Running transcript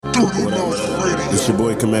It's your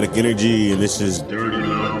boy Comedic Energy, and this is Dirty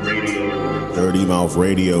Mouth Radio. Dirty Mouth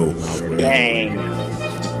Radio. Bang.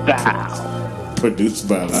 Bow. Produced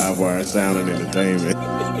by Livewire Sound and Entertainment.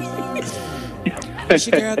 It's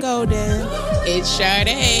your girl Golden. It's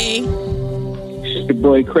Sade. It's your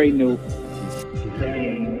boy Cray-New.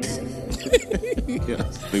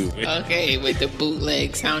 Okay, with the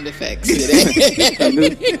bootleg sound effects It's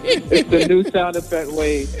the new sound effect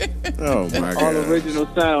wave. Oh my god.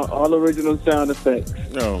 All original sound effects.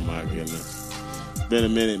 Oh my goodness. Been a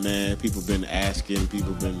minute, man. People been asking,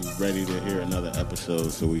 people been ready to hear another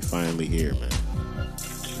episode, so we finally here, man. We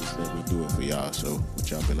said we do it for y'all, so what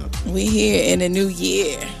y'all been up to? We here in the new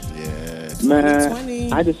year. Yeah. Man,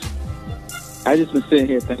 2020. I just been sitting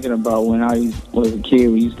here thinking about when I was a kid,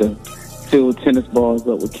 we used to fill tennis balls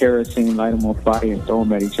up with kerosene, light them on fire, and throw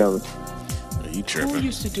them at each other. You tripping. Who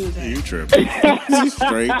used to do that? You tripping.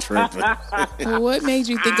 Straight tripping. Well, what made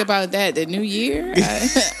you think about that? The new year?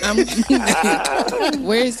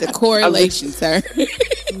 Where's the correlation, sir?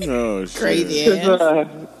 Oh, shit. Crazy. 'Cause,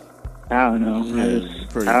 I don't know.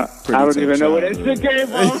 Yeah, I don't even know where that shit came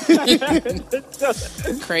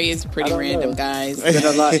from. Cray is pretty I don't random, know. guys. Been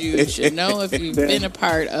a lot. You should know if you've been a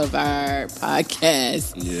part of our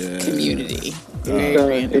podcast community. Very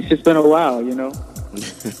random. It's just been a while, you know.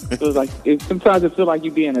 It was like sometimes it feels like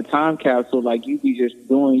you be in a time capsule, like you be just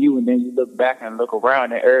doing you, and then you look back and look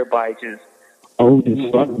around, and everybody just old as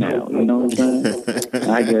fuck now. You know what I'm saying?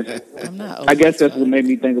 I'm not I guess that's what made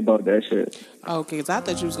me think about that shit. Okay, because I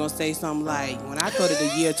thought you was going to say something like, when I thought of the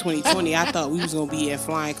year 2020, I thought we was going to be in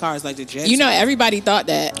flying cars like the Jets. You know, everybody thought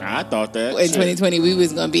that. I thought that. In 2020, we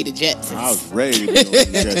was going to be the Jets. I was ready to go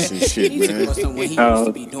Jets and shit, He's man. doing something when he used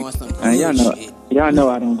to be doing some bullshit. Y'all know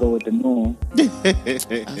I don't go with the norm. Of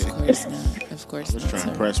course not. Of course I was not. trying to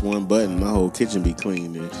Sir. press one button, my whole kitchen be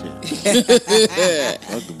clean and shit.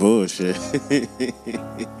 Fuck the bullshit.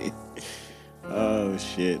 Oh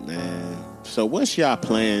shit, man. So what's y'all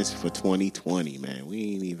plans for 2020, man?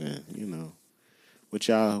 We ain't even, you know. What's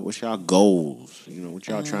y'all goals? You know, what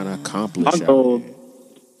y'all trying to accomplish?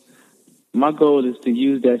 My goal is to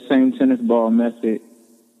use that same tennis ball method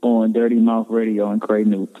on Dirty Mouth Radio and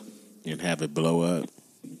Cray-New. And have it blow up.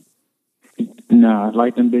 Nah,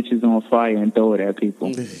 light them bitches on fire and throw it at people.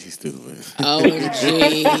 He's stupid. Oh,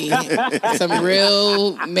 gee. Some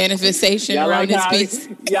real manifestation around this piece.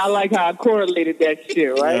 Y'all like how I correlated that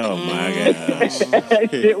shit, right? Oh my gosh. That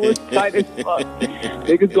shit was tight as fuck.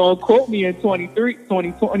 Niggas gonna quote me in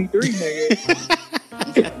 2023,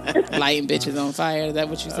 nigga. Lighting bitches on fire. Is that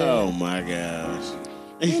what you said? Oh my gosh.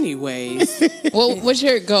 Anyways. Well, what's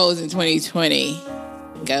your goals in 2020?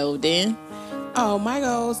 Golden. Oh, my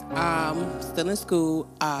goals. Still in school.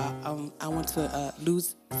 I want to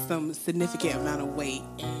lose some significant amount of weight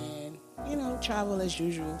and, you know, travel as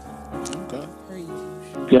usual. Okay. Per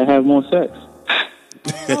usual. Y'all have more sex.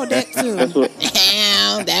 Oh, that too. That's what.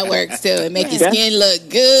 Damn, that works too. It make your skin look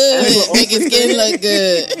good. Make your skin look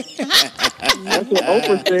good. That's what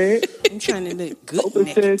Oprah said. I'm trying to look good.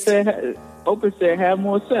 Oprah said have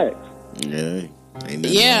more sex. Yeah.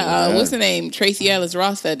 Yeah, what's the name? Tracy Ellis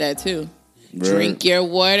Ross said that too. Right. Drink your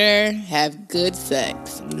water, have good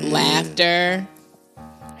sex, laughter.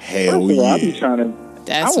 Hell First of all, yeah. I be trying to.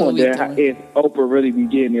 That's I what we wonder doing. if Oprah really be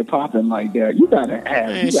getting it popping like that. You gotta have.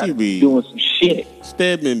 Man, You gotta she be be- doing some shit.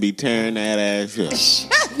 Stedman be tearing that ass up.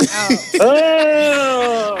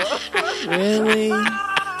 Oh. Really?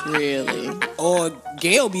 Really? Or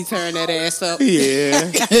Gail be tearing that ass up.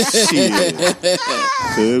 Yeah. Shit.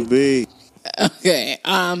 Could be. Okay.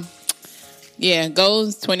 Yeah,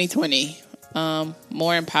 goals 2020.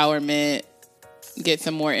 More empowerment, get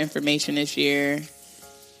some more information this year,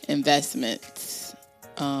 investments,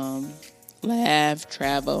 laugh,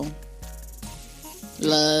 travel,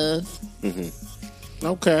 love.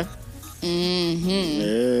 Okay. Mm-hmm.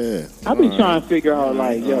 Yeah. I be trying to figure out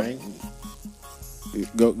like, yo. Alright.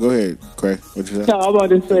 Go ahead, Craig. What you say? So I'm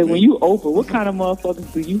about to say, when you Oprah, what kind of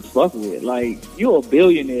motherfuckers do you fuck with? Like, you a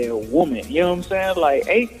billionaire woman. You know what I'm saying? Like,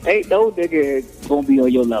 ain't no nigga gonna be on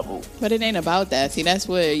your level. But it ain't about that. See, that's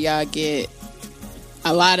where y'all get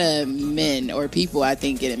a lot of men or people, I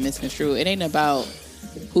think, get it misconstrued. It ain't about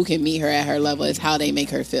who can meet her at her level. It's how they make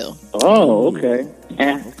her feel. Oh, okay.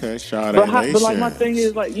 Okay, Sade. But like my thing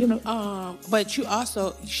is like, you know, But she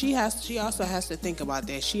also has to think about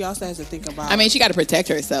that. She also has to think about. I mean, she got to protect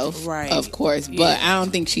herself, Right. Of course. Yeah. But I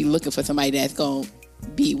don't think she looking for somebody that's going to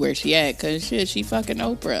be where she at. Because shit, she fucking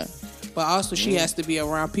Oprah. But also, she has to be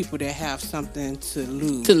around people that have something to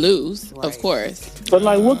lose. To lose, Right. of course. but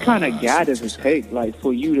like, what kind of guy does it take, like,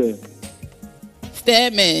 for you to?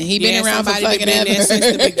 Stedman, he been around for somebody that fucking been ever. there since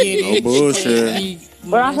the beginning. No bullshit.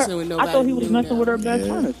 But I messing with nobody thought he was new messing now. with her best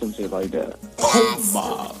Yeah. friend or some shit like that.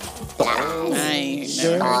 I ain't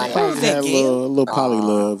never heard that. Who's that, Had a Gail? little poly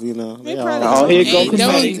love, you know. They They probably- all- Oh, here Hey, go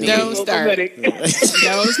don't comedic. start.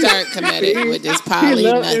 Don't start comedic with this poly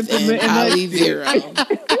love nothing, implementing poly that shit. zero.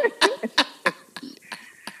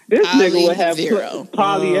 This Poly nigga would have zero.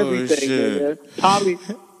 poly Oh, everything, shit. nigga. Poly,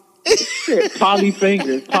 shit, poly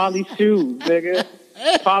fingers, poly shoes, nigga.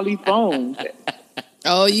 Poly phones.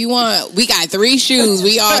 Oh, we got 3 shoes.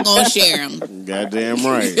 We all gonna share them. Goddamn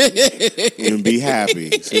right. And be happy.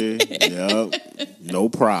 See? Yup. No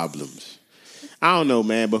problems. I don't know,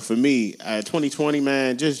 man, but for me, 2020,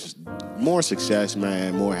 man, just more success,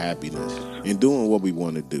 man, more happiness, and doing what we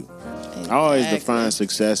want to do. I always define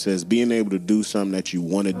success as being able to do something that you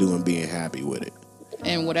want to do and being happy with it.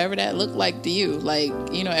 And whatever that looked like to you, like,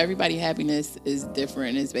 you know, everybody's happiness is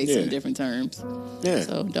different. It's based on different terms. Yeah.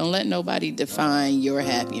 So don't let nobody define your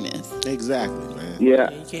happiness. Exactly, man. Yeah.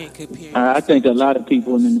 You can't compare. I think a lot of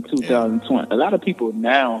people in the 2020, a lot of people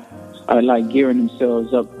now are like gearing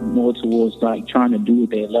themselves up more towards like trying to do what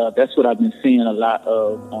they love. That's what I've been seeing a lot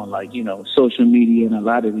of on like, you know, social media, and a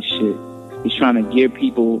lot of this shit is trying to steer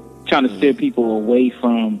people away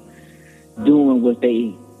from doing what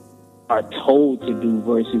they are told to do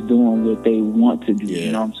versus doing what they want to do. Yeah.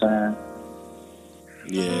 You know what I'm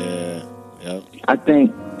saying? Yeah. Yep. I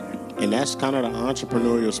think And that's kind of the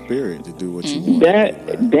entrepreneurial spirit to do what you want.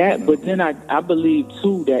 but then I believe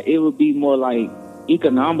too that it would be more like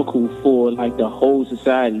economical for like the whole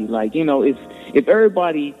society. Like, you know, if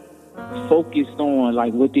everybody focused on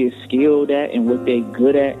like what they're skilled at and what they're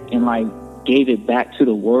good at and like gave it back to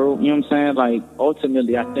the world, you know what I'm saying? Like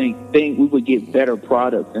ultimately I think we would get better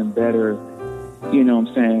products and better, you know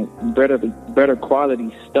what I'm saying, better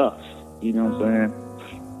quality stuff, you know what I'm saying?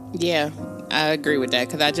 Yeah, I agree with that,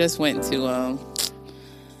 because I just went to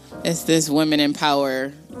it's this Women in Power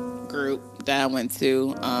group that I went to.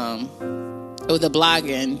 It was a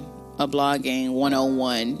blogging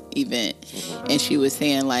 101 event, and she was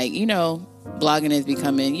saying like, you know, blogging is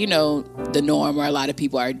becoming, you know, the norm, where a lot of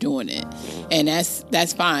people are doing it, and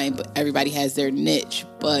that's fine. But everybody has their niche,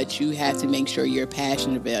 but you have to make sure you're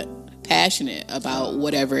passionate about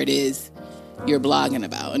whatever it is you're blogging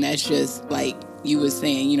about, and that's just like you was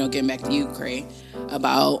saying, you know, getting back to you, Craig,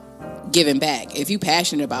 about giving back. If you're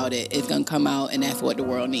passionate about it, it's gonna come out, and that's what the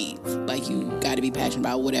world needs. Like, you got to be passionate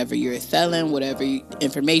about whatever you're selling, whatever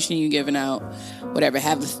information you're giving out, whatever.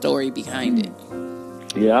 Have a story behind it.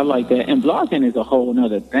 Yeah, I like that. And blogging is a whole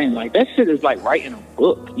nother thing. Like, that shit is like writing a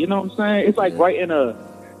book. You know what I'm saying? It's like writing a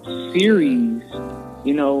series,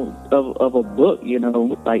 you know, of a book, you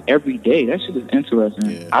know, like every day. That shit is interesting.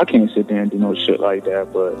 Yeah. I can't sit there and do no shit like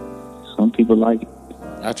that, but some people like it.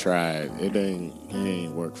 I tried. It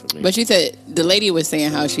ain't work for me. But you said the lady was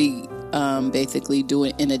saying how she basically do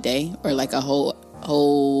it in a day, or like a whole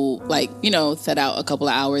like, you know, set out a couple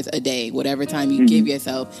of hours a day, whatever time you give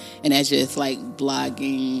yourself, and that's just like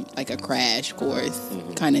blogging, like a crash course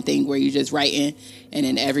kind of thing, where you're just writing, and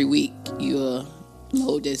then every week you'll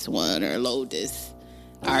load this one or load this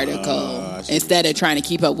article. Instead of trying to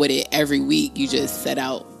keep up with it every week, you just set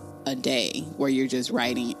out a day where you're just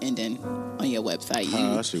writing, and then on your website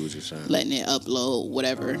I see what you're saying. letting it upload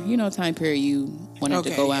whatever, you know, time period you want it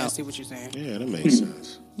to go I out. see what you're saying. Yeah, that makes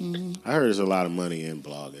sense. I heard there's a lot of money in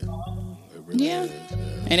blogging. It really Yeah. is.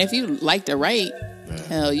 And if you like to write,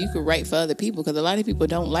 hell, you could write for other people, because a lot of people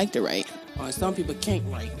don't like to write. Or some people can't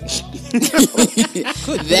write.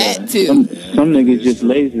 That too. Some niggas just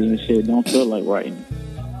lazy and shit, don't feel like writing.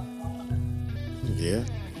 Yeah.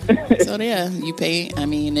 So yeah, you pay. I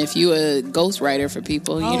mean, if you a ghostwriter for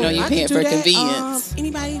people, you know, you I pay can it do for that. convenience.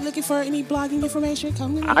 Anybody looking for any blogging information?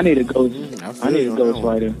 Come to me. I need a ghost. I feel I need you a on ghost that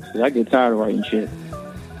one. writer, 'cause I get tired of writing shit.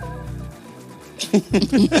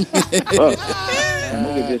 Fuck.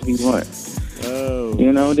 Nigga just be what? Oh.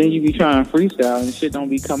 You know, then you be trying to freestyle and shit don't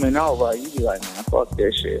be coming out right. You be like, man, fuck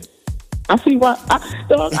that shit. I see why.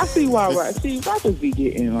 I see why. Right? See, rappers be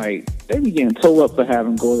getting like they be getting towed up for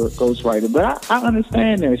having ghostwriter, but I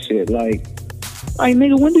understand that shit. Like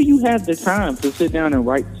nigga, when do you have the time to sit down and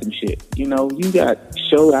write some shit? You know, you got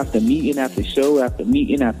show after meeting after show after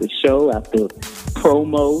meeting after show after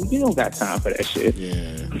promo. You don't got time for that shit.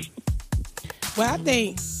 Yeah. Well, I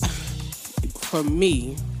think for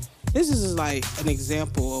me, this is like an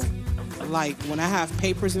example of like when I have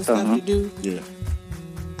papers and stuff to do. Yeah.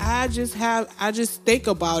 I just think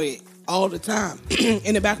about it all the time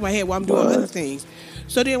in the back of my head while I'm doing other things.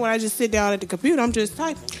 So then when I just sit down at the computer, I'm just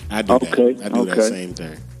typing. I do Okay, that. I do that okay. same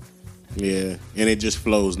thing. Yeah. And it just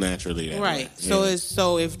flows naturally that Right. way.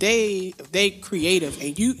 So if they creative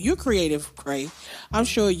and you're creative, Craig, I'm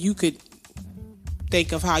sure you could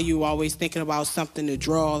think of how you always thinking about something to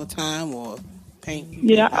draw all the time or paint?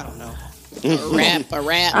 Yeah. I don't know. A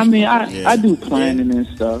rap. I mean, I do planning and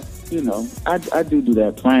stuff. You know, I do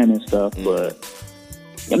that planning stuff, but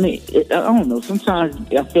I mean, I don't know. Sometimes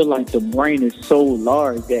I feel like the brain is so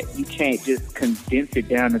large that you can't just condense it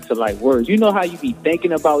down into like words. You know how you be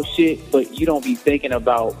thinking about shit, but you don't be thinking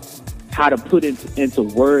about how to put it into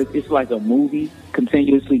words. It's like a movie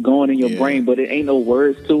continuously going in your brain, but it ain't no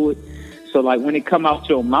words to it. So like when it come out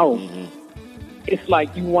your mouth, it's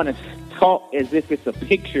like you want to talk as if it's a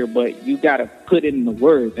picture, but you gotta put it in the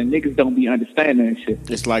words, and niggas don't be understanding that shit.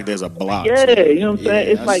 It's like there's a block. Yeah, you know what I'm saying?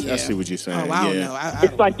 It's like I see what you're saying. Oh, I don't know.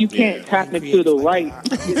 it's like you can't tap into the right.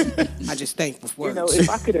 I just think with words. You know,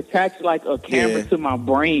 if I could attach like a camera to my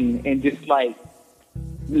brain and just like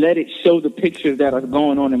let it show the pictures that are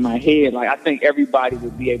going on in my head, like I think everybody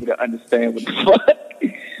would be able to understand what the fuck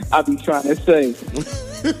I be trying to say.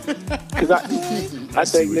 Because I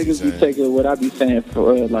think niggas be taking what I be saying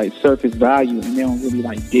for like surface value, and they don't really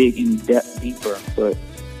like dig any depth deeper. But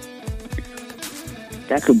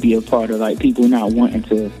that could be a part of like people not wanting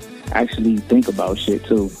to actually think about shit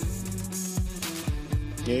too.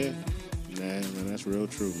 Yeah, man, that's real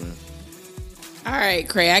true, man. All right,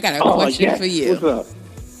 Cray, I got a question for you. What's up?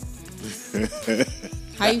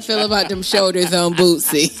 How you feel about them shoulders on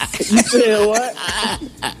Bootsy? You said what?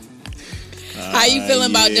 How you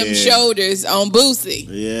feeling about them shoulders on Bootsy?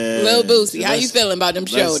 Yeah, Lil Bootsy, how you feeling about them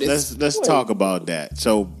shoulders? Let's talk about that.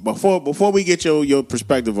 So before we get your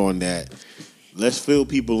perspective on that, let's fill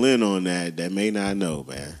people in on that may not know,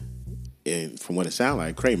 man. And from what it sounds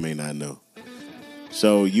like, Cray may not know.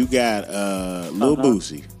 So you got Lil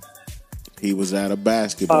Bootsy. He was at a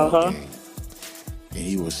basketball game, and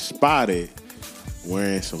he was spotted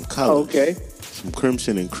wearing some colors, some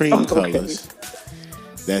crimson and cream colors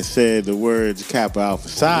that said the words Kappa Alpha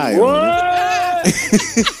Psi on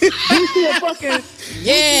it.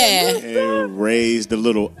 Yeah. It raised a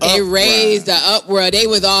little uproar. It raised the uproar. They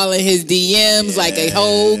was all in his DMs like a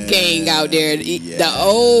whole gang out there. The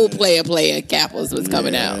old player Kappas was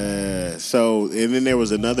coming out. So, and then there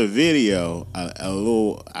was another video, a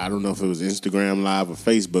little, I don't know if it was Instagram Live or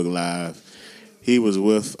Facebook Live. He was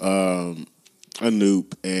with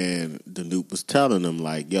Anoop, and the Anoop was telling him,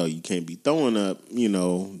 like, yo, you can't be throwing up,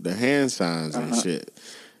 the hand signs and shit.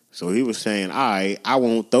 So he was saying, all right, I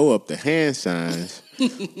won't throw up the hand signs,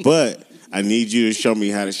 but I need you to show me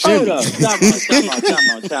how to shimmy. Hold up,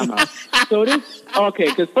 time out. So this,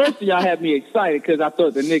 because first y'all had me excited because I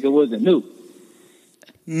thought the nigga was Anoop.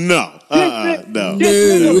 No. No.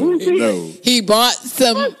 He bought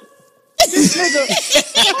some. This nigga,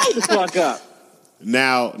 hold the fuck up.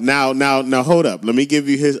 Now, hold up. Let me give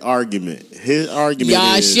you his argument. His argument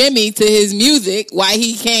y'all is... shimmy to his music, why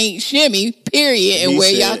he can't shimmy, period, and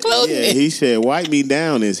wear y'all clothing. Yeah, he said, Wipe Me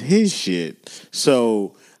Down is his shit.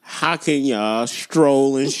 So how can y'all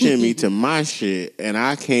stroll and shimmy to my shit, and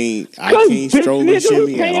I can't stroll and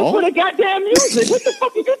shimmy at all? For the goddamn music. What the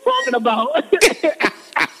fuck are you talking about?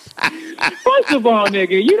 First of all,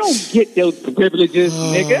 nigga, you don't get those privileges,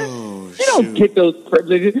 nigga. You don't get those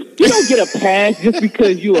privileges. You don't get a pass just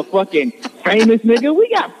because you a fucking famous nigga. We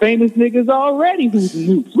got famous niggas already who's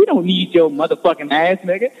noobs. We don't need your motherfucking ass,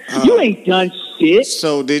 nigga. You ain't done shit.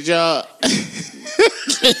 So did y'all... He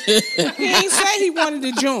ain't say he wanted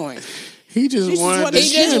to join. He just wanted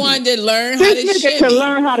to learn how to shimmy. This nigga can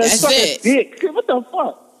learn how to suck a dick. What the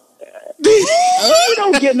fuck? You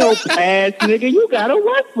don't get no pass, nigga. You gotta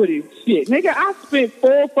work for this shit, nigga. I spent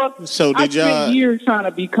spent years trying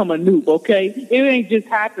to become a noob. Okay, it ain't just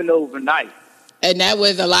happened overnight. And that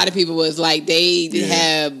was a lot of people was like they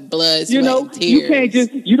have blood, sweat, and tears. You can't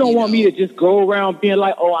just. You don't want me to just go around being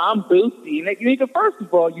like, oh, I'm Bootsy, nigga. First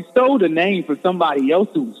of all, you stole the name for somebody else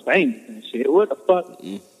who was famous and shit. What the fuck?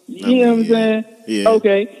 You know what I'm saying? Yeah.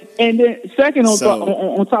 Okay. And then second, on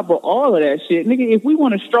top of all of that shit, nigga, if we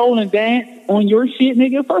want to stroll and dance on your shit,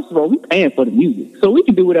 nigga, first of all, we paying for the music. So we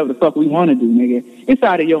can do whatever the fuck we want to do, nigga. It's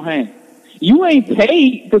out of your hands. You ain't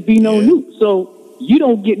paid to be no noob. So you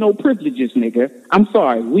don't get no privileges, nigga. I'm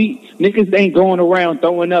sorry. Niggas ain't going around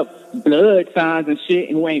throwing up blood signs and shit.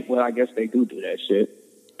 And well, I guess they do that shit.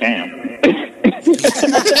 Damn.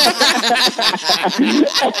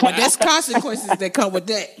 But there's consequences that come with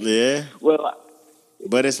that. Yeah. Well,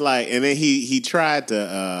 but it's like, and then he tried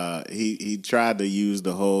to he tried to use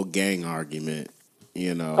the whole gang argument,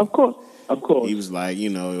 Of course. He was like,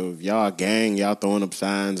 if y'all gang, y'all throwing up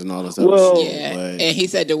signs and all this other shit. Yeah. And he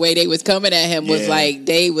said the way they was coming at him was like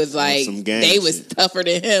they was tougher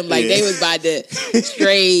than him. Like they was about to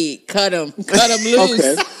straight cut him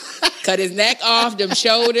loose. Okay. cut his neck off, them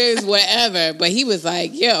shoulders, whatever. But he was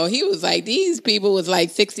like, these people was like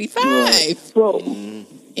 65. Well,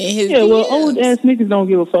 In his old ass niggas don't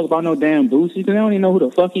give a fuck about no damn Boosie because they don't even know who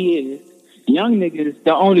the fuck he is. Young niggas,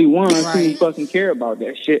 the only ones who fucking care about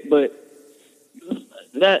that shit. But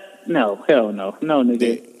hell no,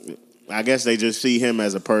 nigga. I guess they just see him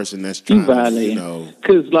as a person that's trying to,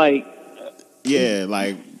 because like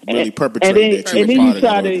really perpetrate that. And then you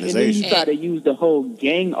try to use the whole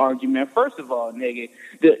gang argument. First of all, nigga,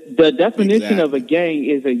 the definition of a gang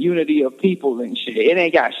is a unity of people and shit. It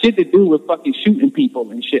ain't got shit to do with fucking shooting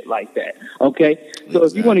people and shit like that. Okay, so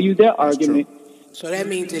if you want to use that argument, so that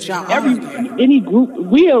means that y'all any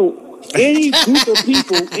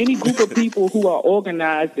group of people who are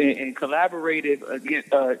organized and collaborated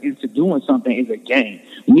into doing something is a gang.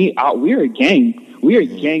 We're a gang. We're a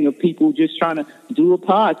gang of people just trying to do a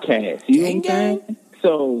podcast. You know what I'm saying?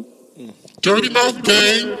 So Dirty Mouth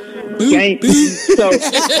Gang. So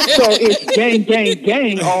it's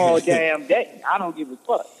gang all damn day. I don't give a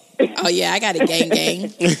fuck. Oh yeah, I got a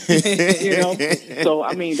gang. You know, so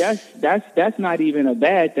I mean that's not even a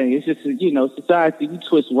bad thing. It's just society. You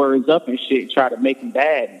twist words up and shit, and try to make them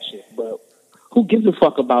bad and shit. But who gives a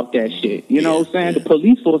fuck about that shit? You know what I'm saying? The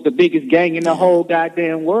police force, the biggest gang in the whole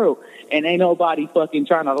goddamn world, and ain't nobody fucking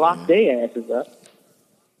trying to lock their asses up.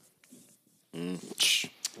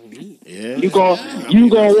 Yeah. You gonna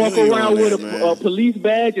walk around with a police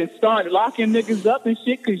badge and start locking niggas up and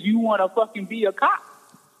shit because you want to fucking be a cop?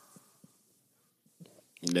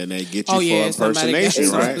 Then they get you for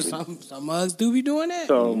impersonation, right? Some mugs do be doing that.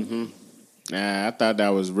 So, I thought that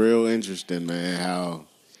was real interesting, man.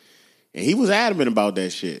 And he was adamant about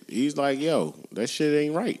that shit. He's like, "Yo, that shit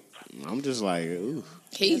ain't right." I'm just like, "Ooh."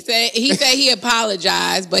 He said he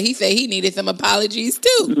apologized, but he said he needed some apologies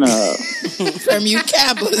too. No, from you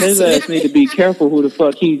cappers. His ass need to be careful who the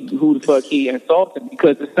fuck he insulting,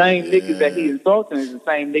 because the same niggas that he insulting is the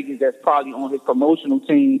same niggas that's probably on his promotional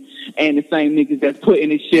team and the same niggas that's putting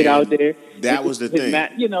his shit out there. That was the thing.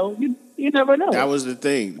 You never know. That was the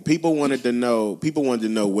thing. People wanted to know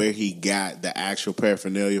where he got the actual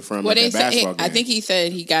paraphernalia from at the basketball game. I think he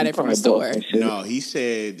said he got it from a store. No, he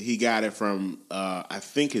said he got it from, I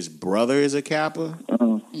think his brother is a Kappa.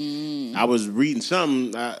 I was reading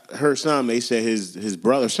something, I heard something, they said his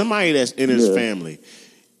brother, somebody that's in his family,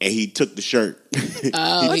 and he took the shirt. You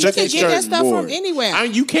can get that stuff from anywhere. I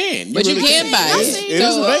mean, you can. But you can buy it. It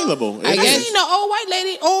is available. I seen the old white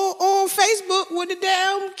lady on Facebook with the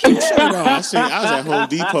damn cute shirt on. I was at Home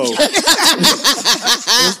Depot.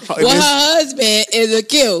 Well, her husband is a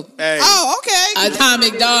kill. Hey. Oh, okay.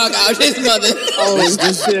 Atomic dog out his mother.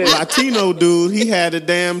 This Latino dude, he had a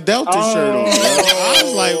damn Delta shirt on. I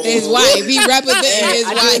was like, his wife. He represented his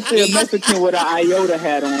wife. I see a Mexican with an iota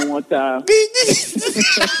hat on one time.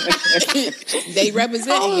 They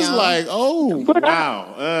represent I was y'all. like,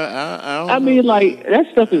 wow. I mean, like, that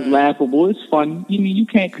stuff is laughable. It's fun. You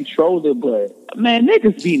can't control it, but man,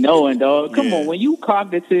 niggas be knowing, dog. Come on, when you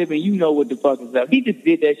cognitive and you know what the fuck is up. He just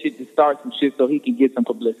did that shit to start some shit so he can get some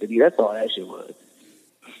publicity. That's all that shit was.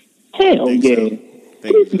 Hell yeah. So.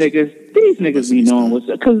 These niggas be knowing what's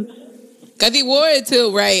up. Because he wore it to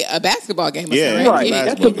a basketball game. Yeah, right. Yeah,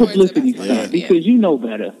 that's a publicity stunt because you know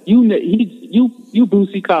better. You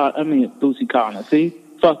Boosie Connor. See,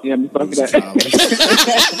 fuck you. Fuck that.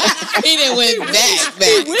 He didn't win back.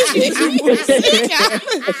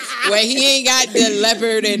 Where he ain't got the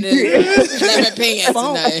leopard and the leopard pants and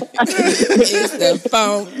nothing. It's the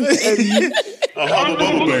phone. A hubba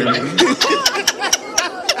bubba baby.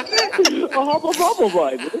 A hubba bubba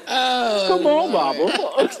baby. Come on, Bobble.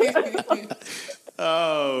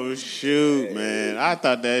 Oh shoot, man! I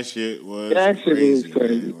thought that shit was is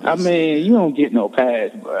crazy. Man. I mean, you don't get no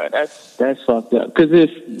pass, bro. That's fucked up. Because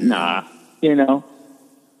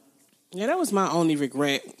Yeah, that was my only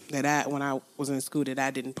regret when I was in school that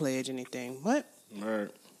I didn't pledge anything. What?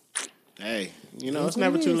 Right. Hey, it's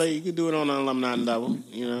never too late. You can do it on an alumni level.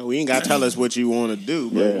 We ain't got to tell us what you want to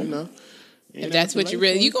do, but if that's what you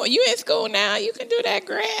really you in school now, you can do that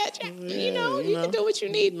grad. You can do what you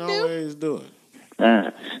need to do. Always do it.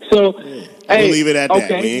 So, Hey, we'll leave it at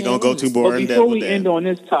that. We ain't gonna go too boring. Before we end on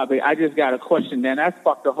this topic, I just got a question. Then that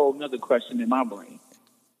sparked a whole nother question in my brain.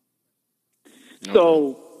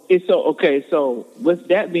 Okay. So with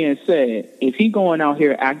that being said, if he going out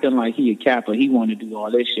here acting like he a Kappa, he want to do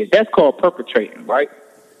all this shit. That's called perpetrating, right?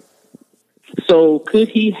 So could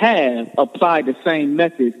he have applied the same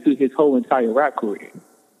methods to his whole entire rap career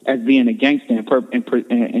as being a gangster and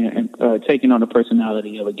taking on the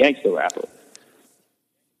personality of a gangster rapper?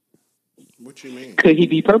 What you mean? Could he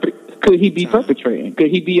be perpetrating? Could he be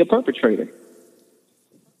a perpetrator?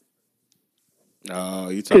 Oh,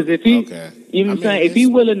 you talking? Because if he, okay. you know what I'm saying, if it's- he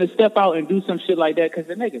willing to step out and do some shit like that, because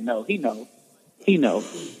the nigga know, he know.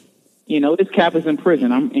 You know, this cap is in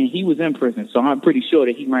prison, and he was in prison, so I'm pretty sure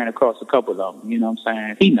that he ran across a couple of them. You know what I'm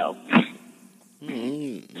saying? He know.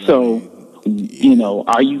 So, you know,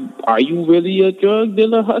 are you really a drug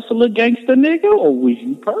dealer, hustler, gangster nigga, or was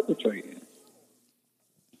you perpetrating?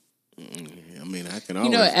 I mean, I can You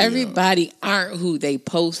always. know, be, everybody aren't who they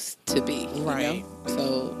supposed to be. Right. You know?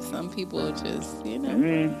 So some people just, you know,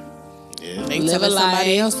 yeah. They live a telling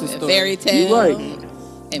somebody life, else's a story. fairy tale, You right.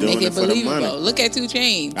 and Doing make it it for the money. believable. Look at 2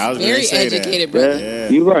 Chainz. I was gonna Very say that. educated brother. Yeah.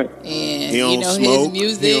 You right. And, He don't you know, smoke. his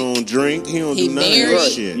music. He don't drink. He don't he do none of married.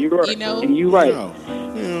 that shit. You right. You know? And you right.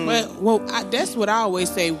 No. Well, that's what I always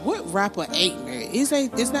say. What rapper ain't married?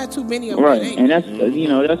 It's not too many of them. Right. that ain't And that's you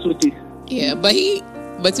know, that's what these Yeah,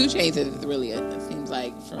 but 2 Chainz is really, it seems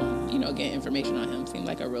like, from, you know, getting information on him, seems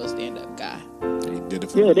like a real stand-up guy. He did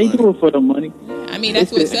it for yeah, the they money. do it for the money. I mean,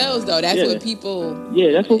 that's what sells, though. That's Yeah. what people...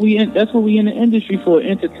 Yeah, that's what we in the industry for,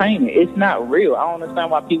 entertainment. It's not real. I don't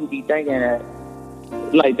understand why people be thinking that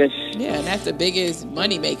like that. Yeah, and that's the biggest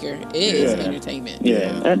moneymaker is Yeah. entertainment.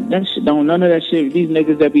 Yeah, that shit don't, none of that shit. These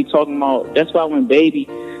niggas that be talking about, that's why when Baby,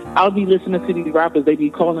 I'll be listening to these rappers, they be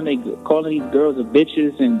calling these girls a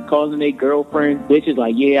bitches and calling their girlfriends bitches,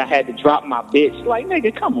 like, yeah, I had to drop my bitch. Like,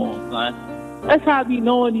 nigga, come on, son. That's how I be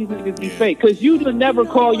knowing these niggas be fake. Because you would never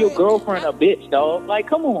call your girlfriend a bitch, dog. Like,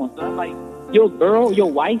 come on, son. Like, your girl,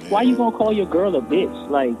 your wife, why you gonna call your girl a bitch?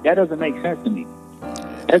 Like, that doesn't make sense to me.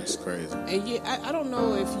 That's crazy. And yeah, I don't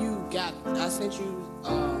know if you got. I sent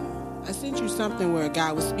you something where a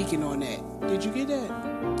guy was speaking on that. Did you get that?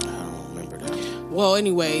 I don't remember that. Well,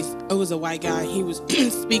 anyways, it was a white guy. He was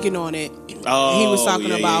speaking on it. Oh, he was talking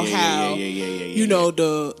yeah, about yeah, how yeah, you know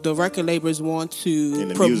the record labels want to In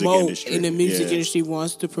the music promote industry, in the music yeah. industry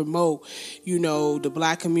wants to promote, you know, the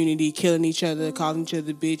black community killing each other, calling each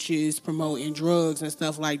other bitches, promoting drugs and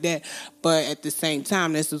stuff like that. But at the same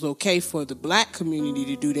time, this is okay for the black community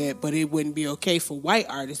to do that, but it wouldn't be okay for white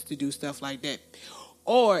artists to do stuff like that.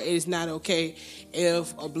 Or it's not okay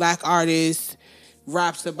if a black artist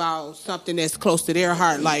raps about something that's close to their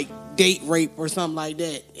heart, like date rape or something like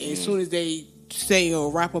that. And as soon as they say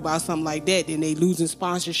or rap about something like that, then they losing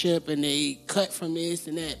sponsorship and they cut from this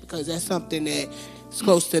and that because that's something that's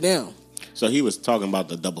close to them. So he was talking about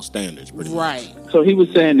the double standards, pretty much. Right. So he was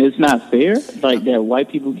saying it's not fair, like that white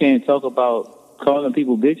people can't talk about calling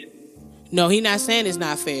people bitch. No, he's not saying it's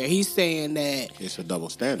not fair. He's saying that It's a double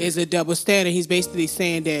standard. it's a double standard. He's basically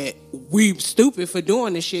saying that we stupid for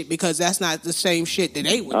doing this shit because that's not the same shit that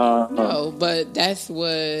they would do. No, but that's what...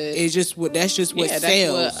 It's just what that's just what yeah,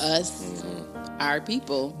 sells. that's what us, our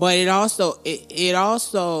people... But it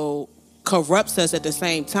also corrupts us at the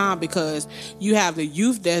same time because you have the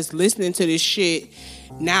youth that's listening to this shit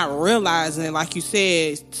not realizing, like you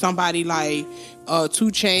said, somebody like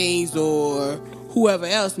 2 Chainz or whoever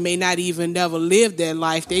else may not even never live their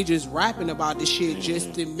life. They just rapping about this shit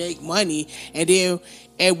just to make money. And then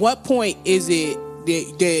at what point is it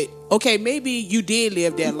that okay, maybe you did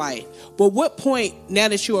live that life, but what point now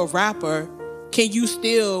that you're a rapper can you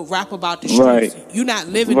still rap about the streets? Right. You're not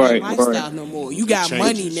living Right, that lifestyle right. no more. You got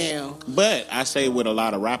money now. But I say with a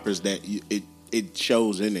lot of rappers that it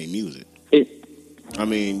shows in their music. I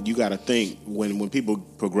mean, you got to think when people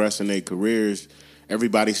progress in their careers,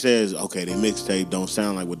 everybody says, okay, their mixtape don't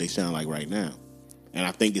sound like what they sound like right now. And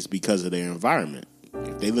I think it's because of their environment.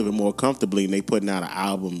 If they living more comfortably and they putting out an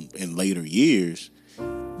album in later years,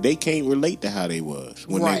 they can't relate to how they was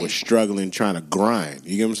when Right. they were struggling, trying to grind.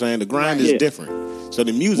 You get what I'm saying? The grind Right. is Yeah. different. So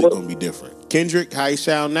the music going to be different. Kendrick, how he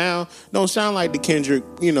sound now, don't sound like the Kendrick,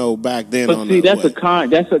 back then But on see, the,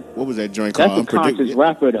 that's what was that joint called? a conscious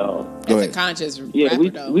rapper though. Go That's a ahead. conscious Yeah, rapper, we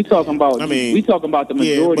though. talking about I mean, we talking about the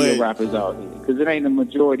majority yeah, of but- rappers out here because it ain't the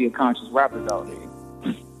majority of conscious rappers out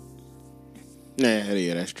here. Nah,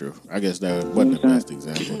 yeah, that's true. I guess that wasn't the best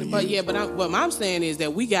example to But use. yeah, but what I'm saying is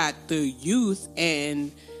that we got the youth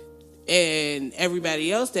and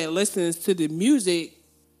everybody else that listens to the music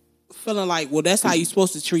feeling like, well, that's how you're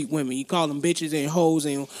supposed to treat women. You call them bitches and hoes,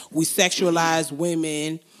 and we sexualize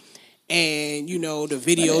women. And the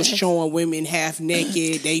videos showing women half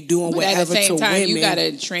naked, they doing But at whatever the same to time, women. you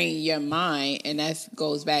gotta train your mind, and that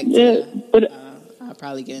goes back Yeah, to. but I'll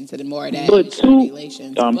probably get into the more of that but in two.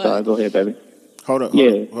 regulations. I'm but sorry. Go ahead, baby. Hold up,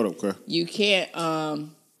 Yeah. hold up, Chris. you can't,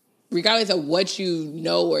 regardless of what you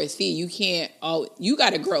know or see, you can't. You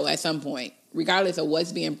gotta grow at some point, regardless of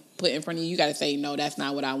what's being put in front of you. You gotta say no, that's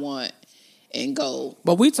not what I want, and go.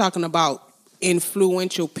 But we're talking about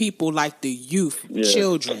influential people like the youth, Yeah.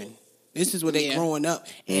 children. This is what they growing up.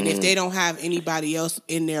 And if they don't have anybody else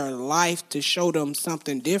in their life to show them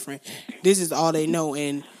something different, this is all they know.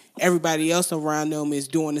 And everybody else around them is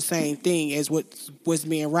doing the same thing as what's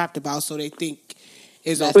being rapped about. So they think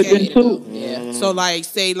it's okay. But then too, So like,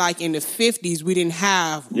 say like in the 50s, we didn't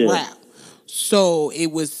have rap. So it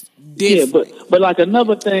was different. Yeah, but like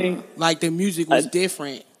another thing, like the music was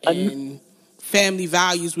different and family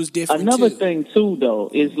values was different another too. thing too, though,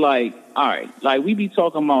 is like, all right, like we be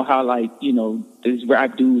talking about how like, you know, these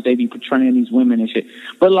rap dudes, they be portraying these women and shit.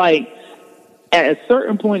 But like at a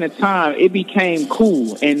certain point in time, it became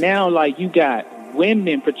cool. And now like you got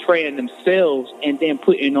women portraying themselves and then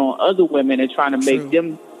putting on other women and trying to make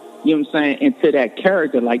them, you know what I'm saying, into that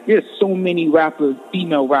character. Like there's so many rappers,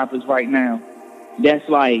 female rappers right now that's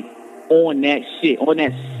like on that shit, on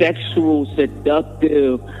that sexual,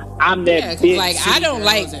 seductive, I'm that bitch. Like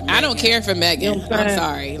I don't care for Megan. You know I'm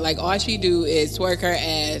sorry. Like all she do is twerk her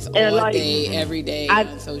ass all like, day, every day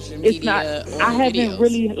on social media. It's not, or I haven't videos.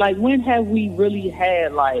 really, like, when have we really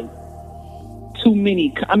had like too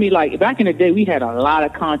many? I mean, like back in the day, we had a lot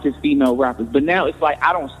of conscious female rappers, but now it's like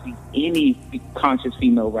I don't see any conscious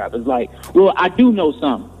female rappers. Like, well, I do know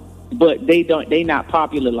some, but they not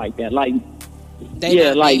popular like that. Like,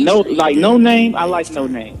 No Name. I like No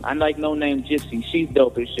Name. I like No Name Gypsy. She's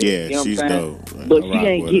dope as shit. Yeah, you know she's what I'm saying? dope. But she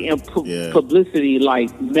ain't getting publicity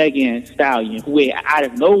like Megan Stallion, where out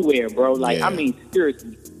of nowhere, bro. Like, I mean,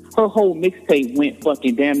 seriously, her whole mixtape went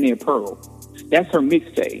fucking damn near Pearl. That's her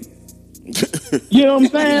mixtape. You know what I'm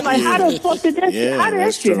saying? Like, how the fuck did that shit? How did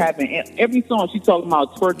that shit happen? And every song she talking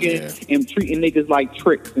about twerking and treating niggas like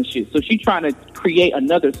tricks and shit. So she trying to create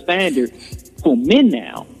another standard for men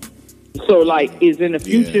now. So like, is in the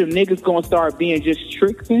future niggas gonna start being just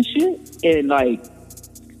tricks and shit, and like,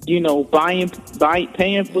 you know, paying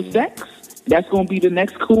for sex? That's gonna be the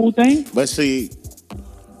next cool thing. But see,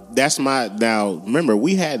 that's now. Remember,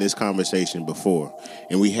 we had this conversation before,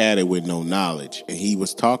 and we had it with No Knowledge, and he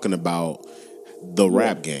was talking about the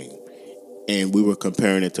rap game, and we were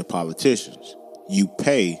comparing it to politicians. You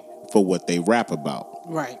pay for what they rap about,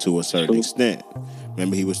 right? To a certain extent.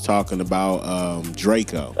 Remember, he was talking about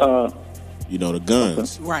Draco. You know, the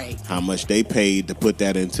guns. Right. How much they paid to put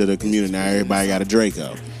that into the community. Now everybody got a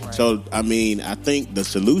Draco. Right. So, I mean, I think the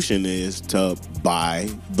solution is to buy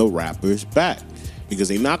the rappers back. Because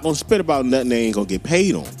they're not going to spit about nothing they ain't going to get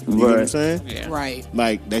paid on. You know what I'm saying? Yeah. Right.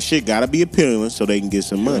 Like, that shit got to be appealing so they can get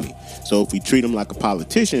some money. So if we treat them like a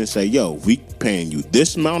politician and say, yo, we paying you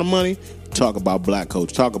this amount of money, talk about Black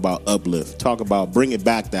Coach, talk about Uplift, talk about bring it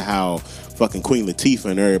back to how fucking Queen Latifah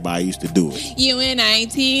and everybody used to do it.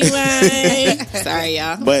 UNITY. Sorry,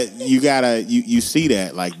 y'all. But you gotta, you see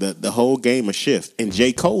that, like the whole game of shift. And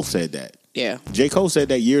J. Cole said that. Yeah. J. Cole said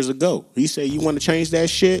that years ago. He said, you want to change that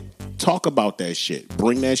shit? Talk about that shit.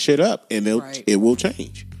 Bring that shit up and it will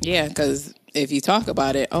change. Yeah, because if you talk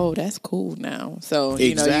about it, oh, that's cool now. So,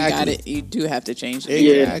 you know, you got it. You do have to change it.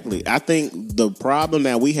 Exactly. I think the problem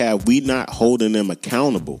that we have, we not holding them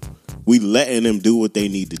accountable. We letting them do what they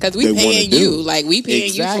need to do. Because we paying you. Like, we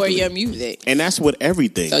paying you for your music. And that's what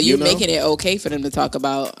everything. So you're making it okay for them to talk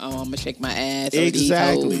about, oh, I'm going to shake my ass.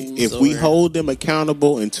 Exactly. If we hold them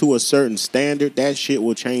accountable and to a certain standard, that shit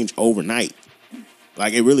will change overnight.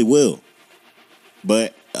 Like, it really will.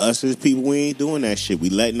 But us as people, we ain't doing that shit. We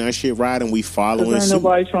letting our shit ride and we following suit. Ain't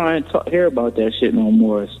nobody trying to hear about that shit no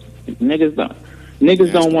more.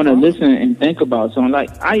 Niggas don't want to listen and think about something. Like,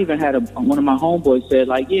 I even had one of my homeboys said,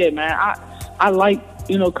 like, yeah, man, I like,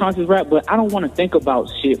 you know, conscious rap, but I don't want to think about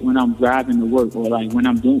shit when I'm driving to work or like when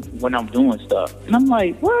I'm doing stuff. And I'm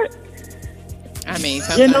like, what? I mean,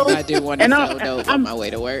 sometimes I do want to feel dope on my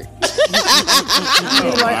way to work.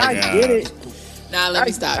 I get it. Nah, let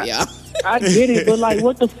me stop, y'all. I get it, but like,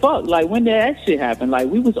 what the fuck? Like, when did that shit happen? Like,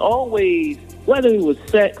 we was always, whether it was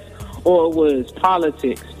sex or it was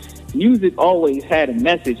politics, music always had a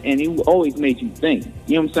message, and it always made you think.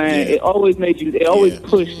 You know what I'm saying? Yeah. It always made you. It always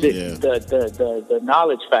pushed the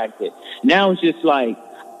knowledge factor. Now it's just like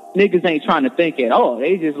niggas ain't trying to think at all.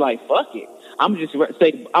 They just like, fuck it. I'm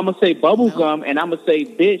gonna say bubblegum, and I'm gonna say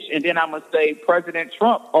bitch, and then I'm gonna say President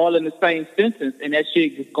Trump, all in the same sentence, and that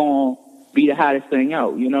shit just gonna be the hottest thing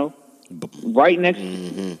out. You know, right next.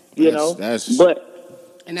 You know, but.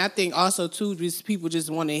 And I think also too, just people just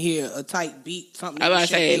want to hear a tight beat, something. I was about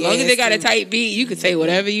to say, as long as they got a tight beat, you can say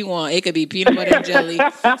whatever you want. It could be peanut butter and jelly,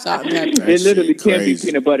 salt and pepper. It literally can't be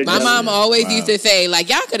peanut butter. My mom always used to say, like,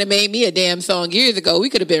 y'all could have made me a damn song years ago.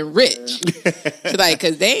 We could have been rich. She's like,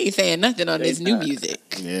 because they ain't saying nothing on this new music.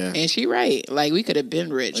 Yeah, and she right. Like, we could have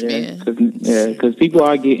been rich, man. Because people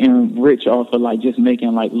are getting rich off of like just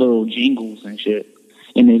making like little jingles and shit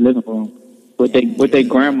in their living room. with they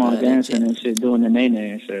grandma But dancing and shit, doing the nene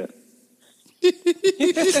and shit.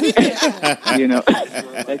 You know,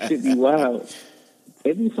 that shit be wild.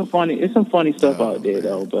 It's some funny stuff out there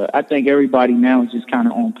though. But I think everybody now is just kind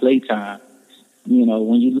of on playtime. You know,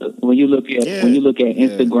 when you look at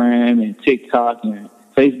Instagram and TikTok and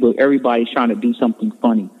Facebook, everybody's trying to do something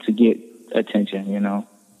funny to get attention. You know.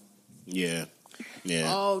 Yeah.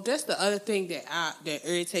 Oh, that's the other thing that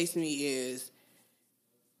irritates me is,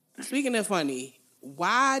 speaking of funny,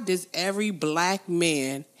 why does every black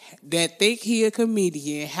man that think he a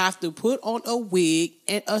comedian have to put on a wig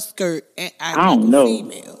and a skirt and act like a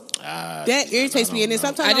female? That irritates me, and then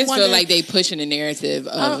sometimes I just wonder, feel like they pushing the narrative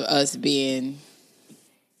of us being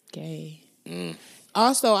gay.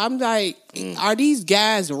 Also, I'm like, are these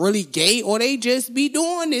guys really gay, or they just be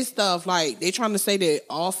doing this stuff? Like, they trying to say that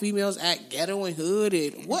all females act ghetto and hood,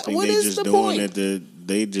 and what is the point?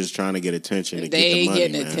 They just trying to get attention. To They get the money,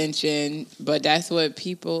 getting attention, but that's what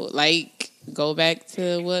people like. Go back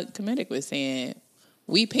to what Comedic was saying.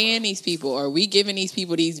 We paying these people, or we giving these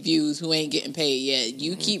people these views who ain't getting paid yet.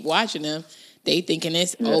 You keep watching them, they thinking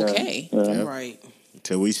it's okay. Yep. Right.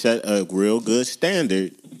 Until we set a real good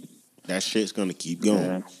standard, that shit's gonna keep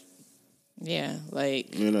going. Yeah,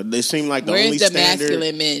 like, you know, they seem like the where's only the standard,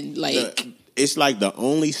 masculine men? Like, it's like the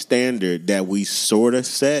only standard that we sort of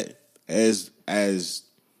set as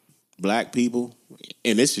black people,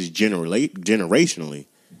 and this is generationally,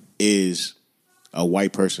 is a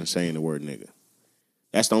white person saying the word nigga.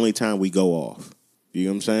 That's the only time we go off. You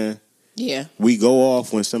know what I'm saying? yeah, We go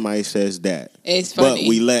off when somebody says that. it's funny. But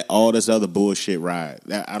we let all this other bullshit ride.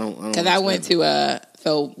 That I don't Because I went to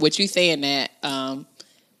so what you saying that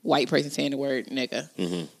white person saying the word nigga.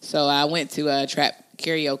 Mm-hmm. So I went to trap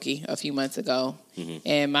karaoke a few months ago,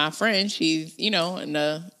 and my friend, she's in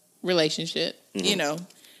a relationship. You know,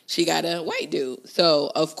 she got a white dude.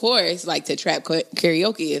 So of course, like, to trap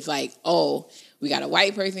karaoke is like, oh, we got a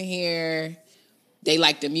white person here. They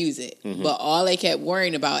like the music, but all they kept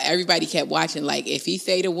worrying about, everybody kept watching. Like, if he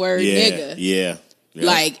say the word nigga, yeah.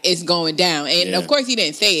 like, it's going down. And of course he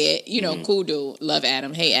didn't say it. You know, cool dude. Love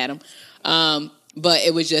Adam. Hey, Adam. But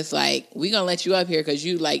it was just like, we gonna let you up here because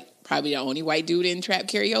you, like, probably the only white dude in trap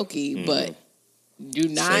karaoke. But do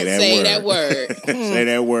not say that word. Say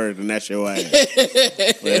that word, and that's your ass.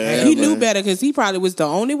 He knew better because he probably was the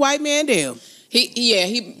only white man there. Adam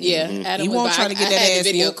He was won't try to get I that had ass the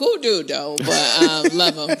video. whooped. Cool dude though, but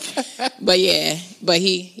love him. But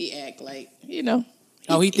he act like, you know.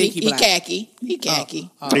 Oh, he think he black. khaki. He khaki.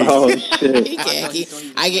 Oh shit! He khaki.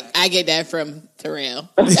 I get that from Terrell.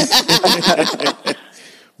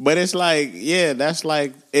 But it's like, that's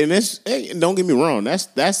like, and don't get me wrong,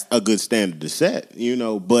 that's a good standard to set, you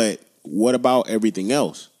know. But what about everything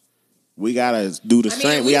else? We gotta do the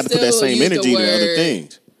same. We gotta put that same energy to other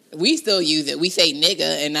things. We still use it. We say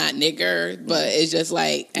nigga and not nigger, but it's just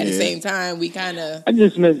like, at the same time, we kind of I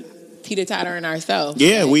just miss teeter-tottering ourselves.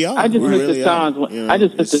 Yeah, we are. I just We miss really the times. are. You know, I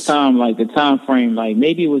just miss the time, like the time frame, like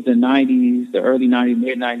maybe it was the '90s, the early '90s,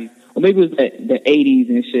 mid '90s, or maybe it was the '80s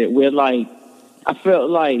and shit. Where, like, I felt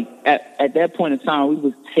like at that point in time, we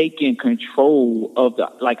was taking control of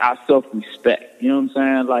our self-respect. You know what I'm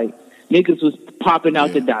saying? Like, niggas was popping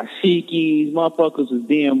out the dashikis, motherfuckers was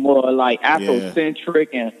being more like Afrocentric,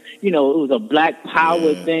 and it was a black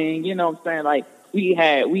power thing. You know what I'm saying? Like, we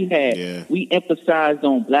emphasized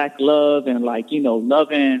on black love and, like,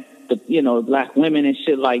 loving the black women and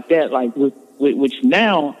shit like that. Like, which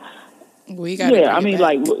now, we got But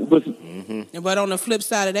on the flip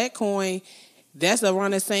side of that coin, that's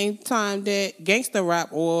around the same time that gangster rap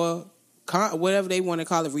or whatever they want to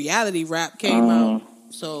call it, reality rap came out.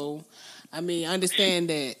 So, I mean, understand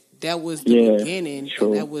that was the beginning.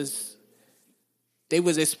 True. And they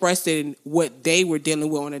was expressing what they were dealing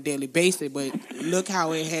with on a daily basis. But look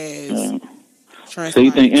how it has transpired. So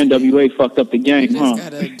you think NWA fucked up the game, huh?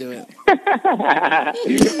 Just gotta do it.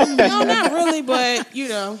 No, not really, but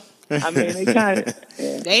I mean, they kind of.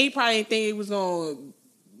 They probably didn't think it was gonna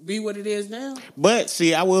be what it is now. But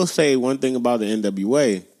see, I will say one thing about the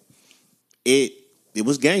NWA. It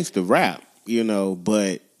was gangster rap,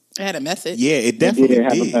 but It had a message. yeah, it definitely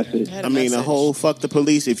have a did. message. I mean, the whole "fuck the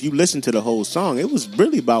police." If you listen to the whole song, it was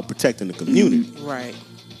really about protecting the community. Right.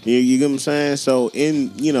 You get what I'm saying? So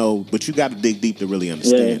but you got to dig deep to really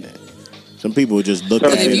understand that. Some people just look at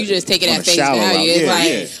Because it. if you just take it on at a face shallow value, route.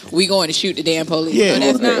 it's like, we going to shoot the damn police. Yeah.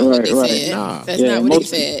 No, that's not what they said. Nah. That's not what they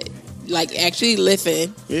said. Like, actually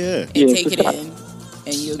listen Yeah, and take it in,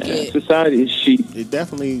 and you'll get. Society is sheep. it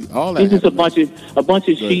definitely all that. It's just a happened. bunch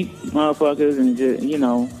of sheep motherfuckers, and just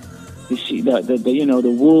the sheep,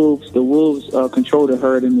 the wolves control the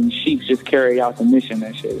herd, and then the sheep just carry out the mission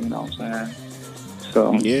and shit. You know what I'm saying?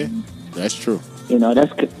 So Yeah, that's true.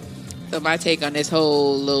 That's So my take on this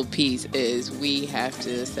whole little piece is we have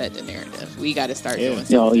to set the narrative. We got to start doing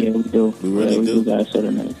something. Oh yeah, we do. We really do. We gotta set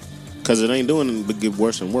a narrative. Because it ain't doing it but get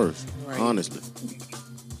worse and worse, honestly.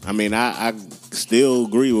 I mean, I still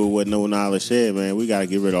agree with what No Knowledge said, man. We got to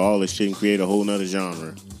get rid of all this shit and create a whole nother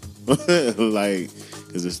genre. Like,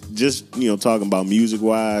 because it's just, talking about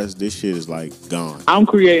music-wise, this shit is, like, gone. I'm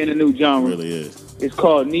creating a new genre. It really is. It's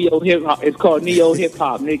called neo hip hop. It's called neo hip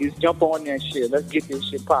hop. Niggas, jump on that shit. Let's get this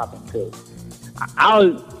shit popping. Cause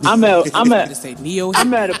I'm at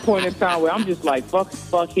a point in time where I'm just like fuck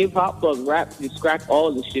hip hop, fuck rap, just scrap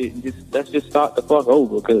all the shit and let's just start the fuck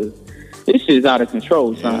over. Cause this shit is out of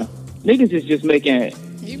control, son. Niggas is just making.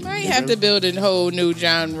 You might have to build a whole new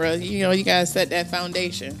genre. You gotta set that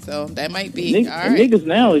foundation. So that might be all right. Niggas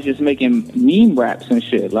now is just making meme raps and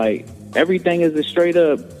shit. Like everything is a straight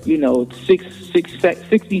up,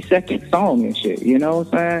 60-second song and shit. You know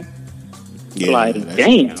what I'm saying? Yeah, like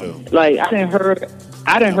damn. Like I didn't heard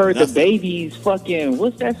the Baby's fucking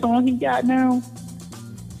what's that song he got now?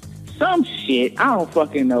 Some shit. I don't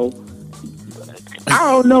fucking know.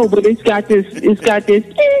 I don't know, but it's got this. Is that the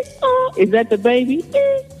Baby?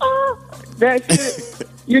 That shit.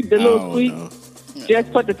 You're the little sweet.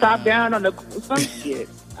 Just put the top down on the some shit.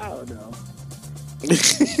 I don't know.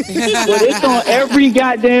 But it's on every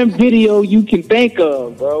goddamn video you can think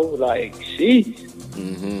of, bro. Like, jeez.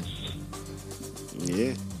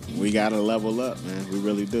 Yeah, we gotta level up, man. We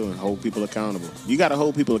really do, and hold people accountable. You gotta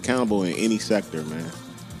hold people accountable in any sector, man.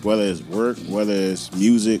 Whether it's work, whether it's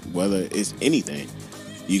music, whether it's anything.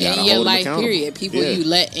 You gotta hold them accountable. Period. People you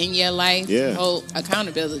let in your life. Hold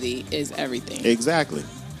accountability is everything. Exactly.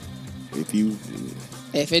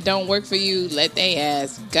 If it don't work for you, let they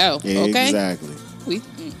ass go. Okay. Exactly. We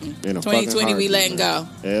 2020 we letting go.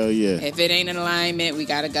 Hell yeah. If it ain't in alignment, we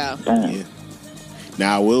gotta go. Yeah.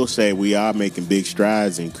 Now I will say we are making big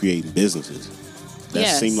strides in creating businesses. That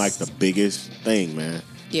seemed like the biggest thing, man.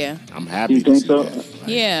 Yeah. I'm happy to see that. Like,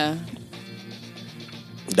 yeah.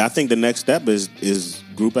 I think the next step is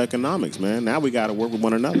group economics, man. Now we got to work with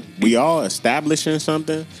one another. We all establishing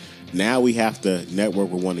something. Now we have to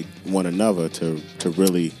network with one another to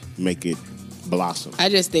really make it blossom. I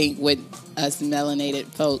just think with us melanated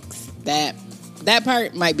folks, that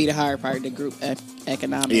part might be the hard part, the group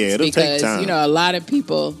economics. Yeah, it'll take time. A lot of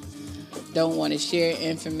people don't want to share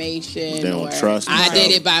information. They don't trust. I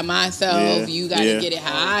did it by myself. You got to get it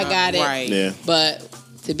how I got it. Right. Yeah. But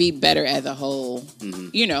to be better as a whole,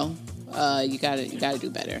 you gotta do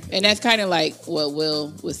better. And that's kind of like what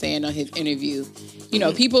Will was saying on his interview.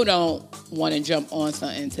 People don't want to jump on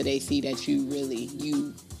something until they see that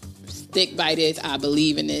you stick by this. I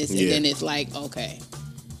believe in this, and then it's like, okay,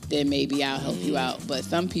 then maybe I'll help you out. But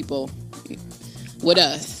some people, with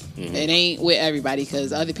us, it ain't with everybody,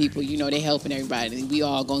 because other people, they helping everybody. We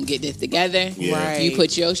all gonna get this together. Yeah. Right. You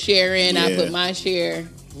put your share in, I put my share.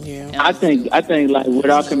 Yeah. I think like with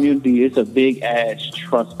our community, it's a big ass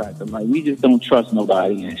trust factor. Like we just don't trust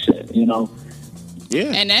nobody and shit, Yeah.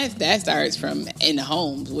 And that starts from in the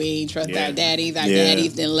homes. We ain't trust our daddies. Our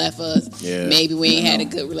daddies then left us. Yeah. Maybe we ain't had a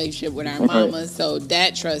good relationship with our mamas. So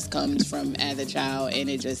that trust comes from as a child, and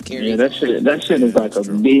it just carries. Yeah, that shit is like a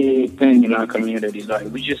big thing in our community. Like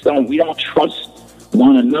we don't trust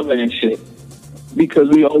one another and shit, because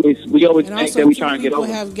we always think that we trying to get over.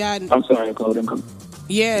 I'm sorry, Cole.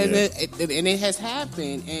 Yeah, and it has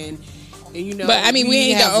happened, and but I mean, we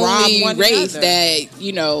ain't the only race that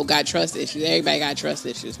got trust issues. Everybody got trust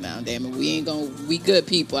issues now. Damn it, we good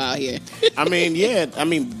people out here. I mean,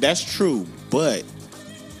 that's true, but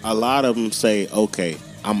a lot of them say, okay,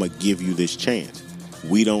 I'm gonna give you this chance.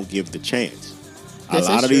 We don't give the chance. A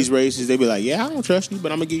lot of these races, they be like, yeah, I don't trust you,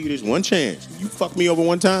 but I'm gonna give you this one chance. You fuck me over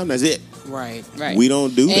one time, that's it. Right. We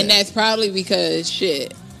don't do that. And that's probably because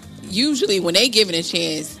usually when they give it a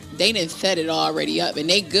chance, they didn't set it already up, and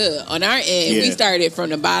they good. On our end, we started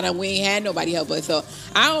from the bottom. We ain't had nobody help us, so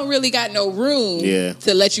I don't really got no room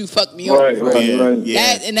to let you fuck me over. Right.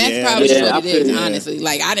 Yeah. That's probably what it is, honestly.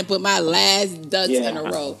 Like, I didn't put my last ducks in a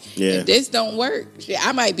row. Yeah. If this don't work,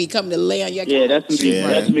 I might be coming to lay on your couch. Yeah, that's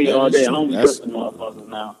me all day. I don't trust the motherfuckers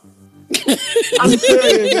now. I'm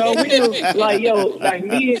serious, yo. Me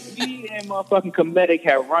and motherfucking Comedic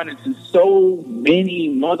have run into so many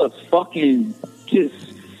motherfucking just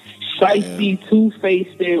shifty,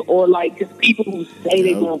 two-faced, or like just people who say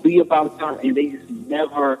they're gonna be about something and they just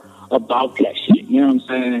never about that shit. You know what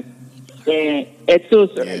I'm saying? And to a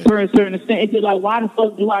certain extent, it's just like, why the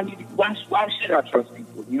fuck do I need to, why should I trust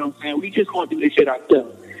people? You know what I'm saying? We just gonna do this shit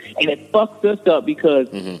ourselves. And it fucks us up because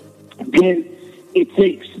then it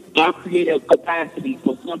takes our creative capacity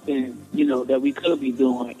for something, you know, that we could be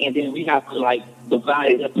doing, and then we have to like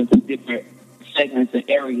divide it up into different segments and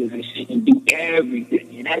areas and shit and do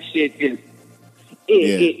everything. And that shit just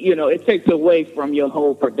it you know, it takes away from your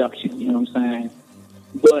whole production, you know what I'm saying?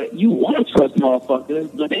 But you want to trust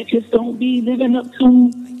motherfuckers, but they just don't be living up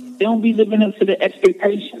to the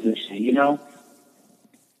expectations and shit, you know?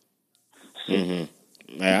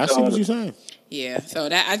 Mm-hmm. Yeah, I see what you're saying. Yeah, so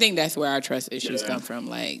I think that's where our trust issues come from.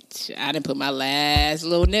 Like, I didn't put my last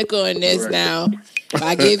little nickel in this now. If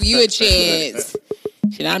I give you a chance,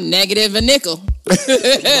 shit, I'm negative a nickel.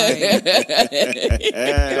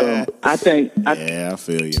 I think, I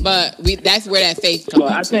feel you. But that's where that faith comes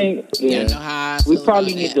from. I think Know how I we feel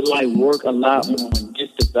probably about need that. to like work a lot on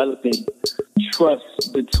just developing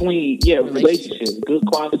trust between relationships, good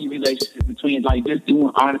quality relationships between like just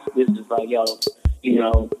doing honest business. Like, yo, you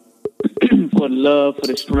know, for the love, for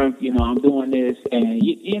the strength, you know, I'm doing this, and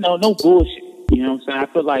you know, no bullshit. You know what I'm saying? I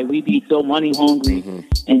feel like we be so money hungry,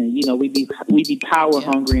 and you know, we be power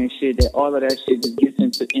hungry and shit, that all of that shit just gets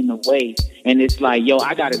in the way. And it's like, yo,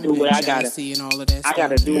 I gotta do what I gotta see and all of that. I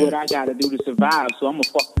gotta do what I gotta do to survive. So I'm gonna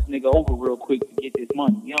fuck this nigga over real quick to get this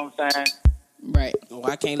money. You know what I'm saying? Right. Oh,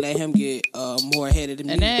 I can't let him get more ahead of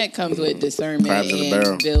me. And that comes with discernment Crabs in the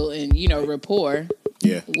barrel. and building, you know, rapport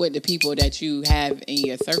Yeah. with the people that you have in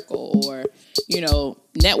your circle, or, you know,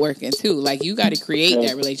 networking too. Like, you got to create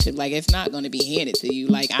that relationship. Like, it's not going to be handed to you.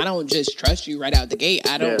 Like, I don't just trust you right out the gate.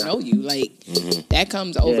 I don't know you. Like, that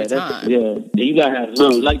comes over time. You gotta have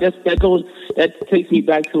love. Like that takes me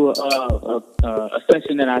back to a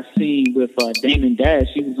session that I seen with Damon Dash.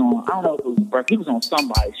 He was on, I don't know if it was he was on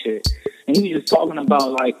somebody's shit, and he was just talking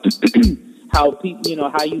about like how people, you know,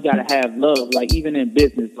 how you gotta have love. Like, even in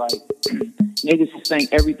business, like niggas just think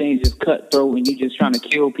everything's just cutthroat and you just trying to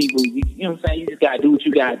kill people. You know what I'm saying? You just gotta do what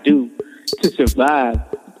you gotta do to survive.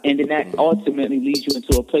 And then that ultimately leads you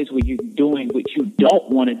into a place where you're doing what you don't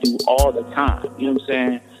want to do all the time. You know what I'm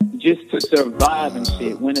saying? Just to survive and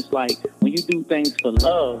shit. When it's like, when you do things for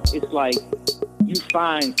love, it's like you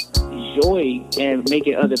find joy and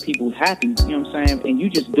making other people happy. You know what I'm saying? And you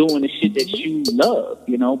just doing the shit that you love,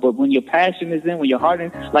 you know? But when your passion is in, when your heart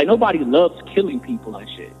is, like, nobody loves killing people and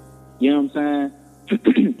shit. You know what I'm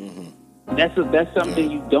saying? That's something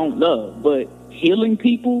you don't love. But healing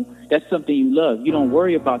people, that's something you love. You don't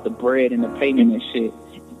worry about the bread and the payment and shit.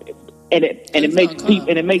 And it makes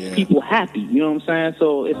people happy. You know what I'm saying?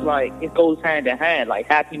 So it's like, it goes hand in hand. Like,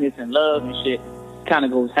 happiness and love and shit kind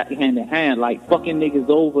of goes hand in hand. Like, fucking niggas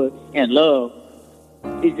over and love,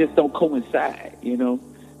 it just don't coincide, you know?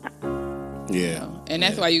 Yeah. And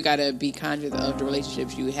that's why you got to be conscious of the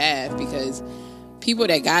relationships you have, because people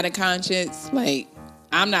that got a conscience, like,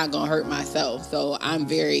 I'm not going to hurt myself. So I'm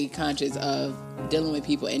very conscious of dealing with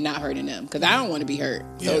people and not hurting them, because I don't want to be hurt.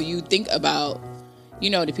 So you think about, you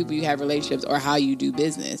know, the people you have relationships or how you do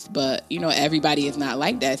business. But, you know, everybody is not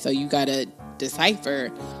like that. So you got to decipher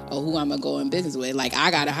who I'm going to go in business with. Like,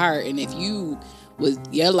 I got a heart. And if your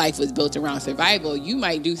life was built around survival, you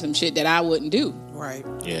might do some shit that I wouldn't do. Right.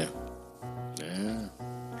 Yeah.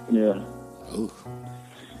 Ooh.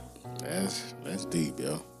 That's deep,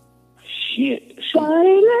 yo. Shit. I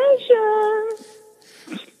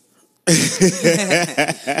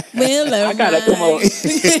gotta come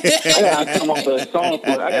up with a song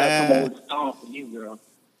for you, girl.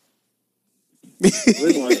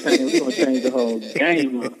 We're gonna change the whole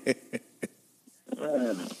game up.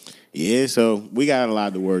 Yeah, so we got a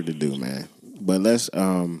lot of work to do, man. But let's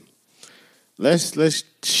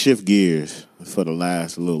shift gears for the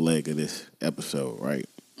last little leg of this episode, right?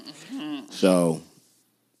 So,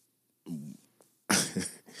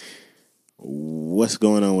 what's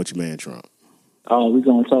going on with your man Trump? Oh, we're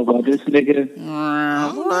gonna talk about this nigga.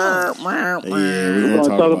 Yeah,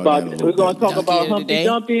 We're gonna talk about Humpty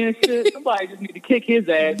Dumpty and shit. Somebody just need to kick his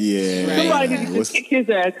ass. Yeah. Somebody need to just kick his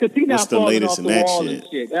ass because he's not falling off the wall and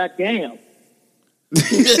shit. God damn.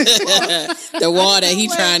 The wall that he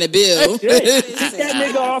trying to build. Get that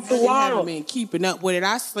nigga off the I wall. haven't been keeping up with it.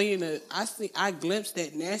 I glimpsed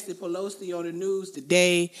that Nancy Pelosi on the news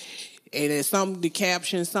today, and then the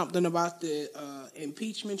caption something about the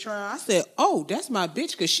impeachment trial. I said, "Oh, that's my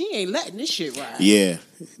bitch," because she ain't letting this shit ride. Yeah.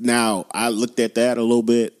 Now I looked at that a little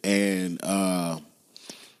bit, and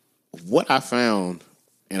what I found,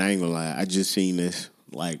 and I ain't gonna lie, I just seen this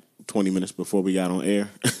like 20 minutes before we got on air,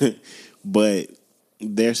 but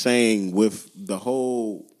they're saying with the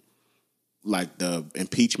whole, like, the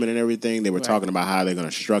impeachment and everything, they were talking about how they're going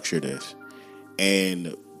to structure this.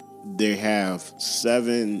 And they have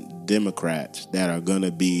 7 Democrats that are going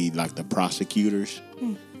to be, like, the prosecutors.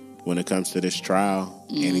 when it comes to this trial,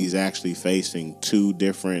 and he's actually facing 2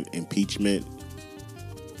 different impeachment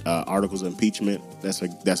articles of impeachment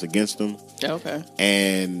that's against him. Okay.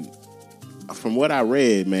 And from what I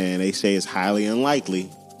read, man, they say it's highly unlikely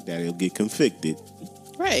that he'll get convicted.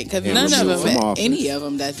 Right, because And none of removed from them, office. any of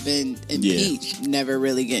them that's been impeached, never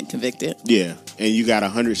really get convicted. Yeah, and you got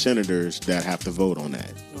 100 senators that have to vote on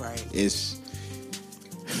that. Right. It's,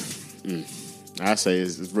 I say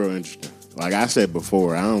it's real interesting. Like I said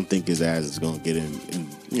before, I don't think his ass is going to get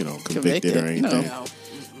convicted or anything. No.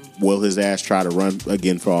 Will his ass try to run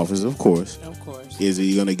again for office? Of course. Of course. Is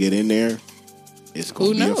he going to get in there? It's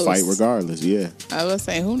going to be a fight regardless. Yeah. I was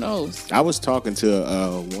saying, who knows? I was talking to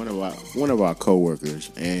one of our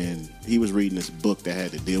coworkers, and he was reading this book that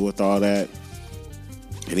had to deal with all that.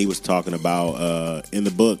 And he was talking about in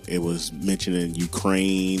the book, it was mentioning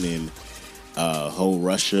Ukraine and whole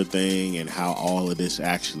Russia thing and how all of this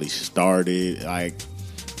actually started. Like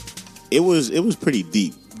it was pretty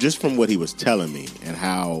deep, just from what he was telling me, and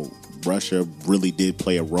how Russia really did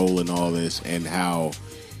play a role in all this, and how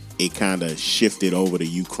it kind of shifted over to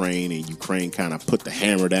Ukraine, and Ukraine kind of put the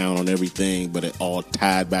hammer down on everything, but it all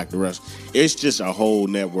tied back to Russia. It's just a whole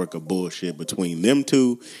network of bullshit between them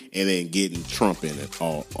two, and then getting Trump in it,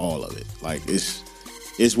 all of it. Like it's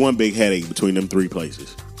one big headache between them 3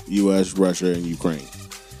 places: U.S., Russia, and Ukraine.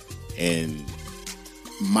 And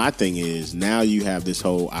my thing is, now you have this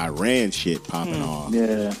whole Iran shit popping off.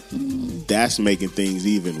 Yeah. That's making things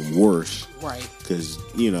even worse. Right. Because,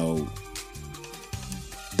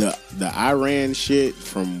 the Iran shit,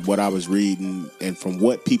 from what I was reading and from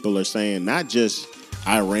what people are saying, not just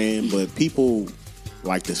Iran, but people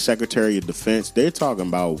like the Secretary of Defense, they're talking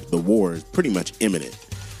about the war is pretty much imminent.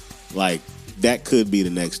 Like, that could be the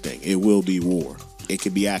next thing. It will be war. It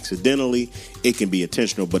could be accidentally, it can be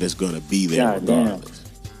intentional, but it's going to be there regardless.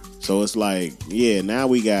 So it's like, yeah, now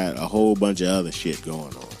we got a whole bunch of other shit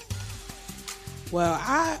going on. Well,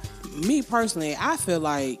 me personally, I feel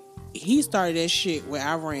like he started that shit with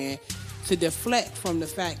Iran to deflect from the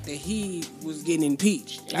fact that he was getting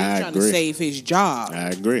impeached. He was trying to save his job.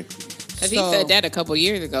 I agree. Because he said that a couple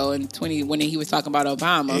years ago in when he was talking about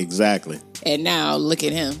Obama. Exactly. And now look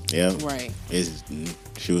at him. Yeah. Right.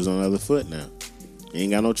 She was on the other foot now. He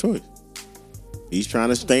ain't got no choice. He's trying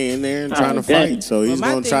to stay in there and trying to fight, so he's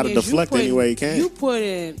going to try to deflect any way he can. You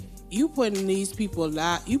putting these people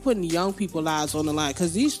you putting young people lives on the line,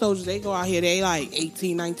 because these soldiers, they go out here, they like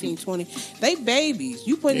 18, 19, 20, they babies.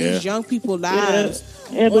 You putting these young people lives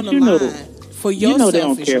on the line for your they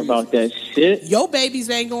don't care about that shit. Your babies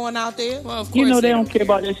ain't going out there. Well, of course they don't care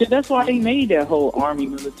about that shit. That's why they made that whole army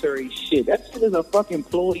military shit. That shit is a fucking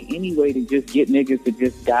ploy anyway to just get niggas to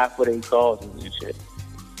just die for their causes and shit.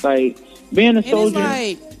 Like, being a soldier,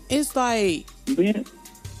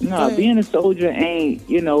 being a soldier ain't,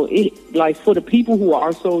 it, like, for the people who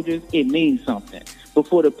are soldiers, it means something. But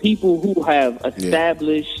for the people who have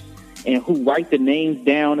established and who write the names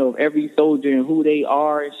down of every soldier and who they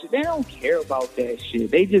are and shit, they don't care about that shit.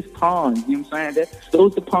 They just pawns, you know what I'm saying?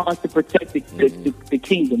 Those are pawns to protect the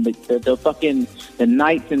kingdom, the fucking, the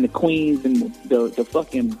knights and the queens and the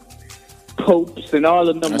fucking popes and all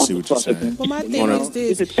of them. I see what you're saying. But my thing is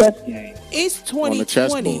this: it's a chess game. It's 2020. On the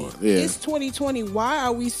chessboard. Yeah. It's 2020. Why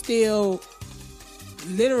are we still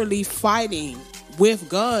literally fighting with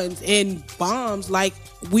guns and bombs like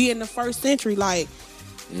we in the first century? Like,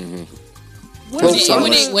 when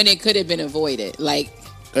it could have been avoided. Like,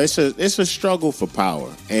 it's a struggle for power,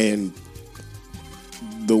 and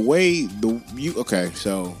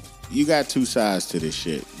so you got 2 sides to this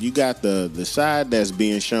shit. You got the side that's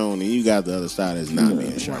being shown, and you got the other side that's not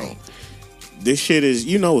being shown. Right. This shit is,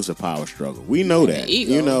 it's a power struggle. We know that.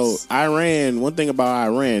 Egos. Iran, one thing about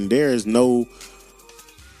Iran, there is no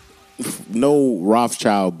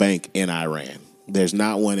Rothschild bank in Iran. There's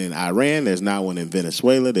not one in Iran. There's not one in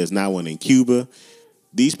Venezuela. There's not one in Cuba.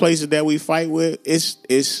 These places that we fight with,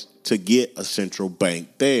 it's to get a central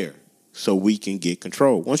bank there so we can get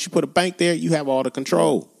control. Once you put a bank there, you have all the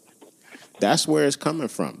control. That's where it's coming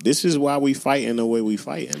from. This is why we fighting the way we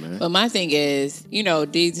fighting, man. But my thing is,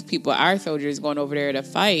 these people, our soldiers, going over there to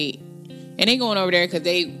fight, and they going over there because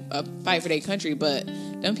they fight for their country. But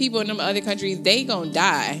them people in them other countries, they gonna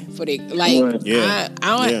die for their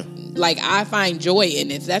I find joy in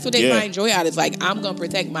this. That's what they find joy out. It's like, I'm gonna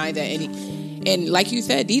protect mine at any. And like you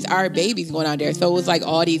said, these are babies going out there. So it's like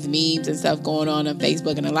all these memes and stuff going on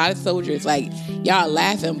Facebook. And a lot of soldiers, like, y'all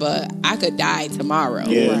laughing, but I could die tomorrow.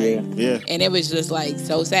 Yeah. And it was just like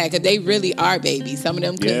so sad because they really are babies. Some of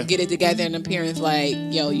them couldn't get it together, and the parents like,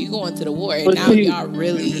 yo, you going to the war. And now y'all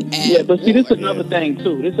really at but see, war. this is another thing,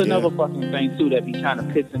 too. This is another fucking thing, too, that be kind of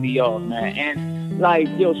pissing me off, man. And like,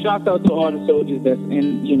 yo, shout out to all the soldiers that's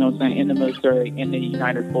in, you know what I'm saying, in the military, in the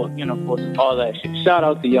United Forces, forces, all that shit. Shout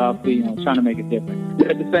out to y'all for, trying to make a difference.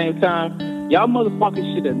 But at the same time, y'all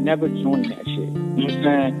motherfuckers should have never joined that shit. You know what I'm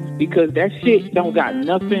saying? Because that shit don't got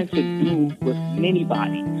nothing to do with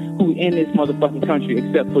anybody who in this motherfucking country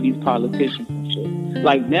except for these politicians and shit.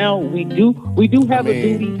 Like, now we do have a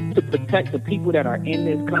duty to protect the people that are in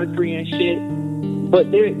this country and shit. But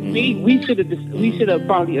we should have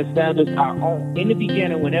probably established our own in the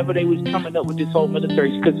beginning whenever they was coming up with this whole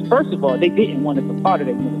military. Because first of all, they didn't want us a part of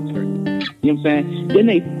their military. You know what I'm saying? Then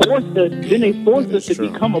they forced us to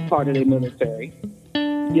become a part of their military. You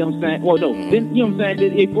know what I'm saying? Well, no. Then, you know what I'm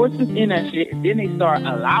saying? They forced us in that shit, and then they start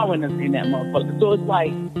allowing us in that motherfucker. So it's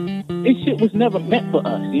like, this shit was never meant for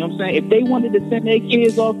us. You know what I'm saying? If they wanted to send their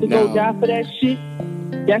kids off to go die for that shit,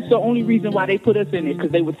 that's the only reason why they put us in it,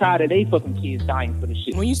 because they were tired of they fucking kids dying for the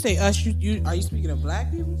shit. When you say us, you are you speaking of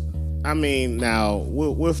black people? I mean, now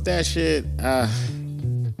with that shit, I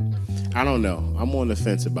don't know. I'm on the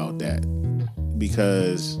fence about that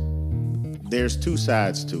because there's two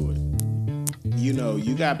sides to it. You know,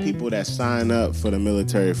 you got people that sign up for the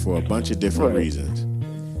military for a bunch of different reasons.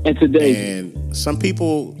 And today, and some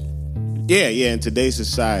people. Yeah, in today's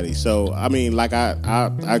society. So, I mean, like,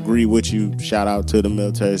 I agree with you. Shout out to the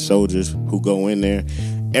military soldiers who go in there.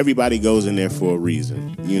 Everybody goes in there for a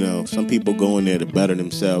reason. You know, some people go in there to better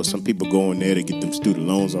themselves. Some people go in there to get them student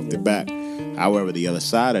loans off their back. However, the other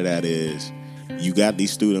side of that is you got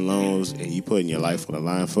these student loans and you putting your life on the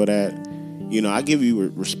line for that. You know, I give you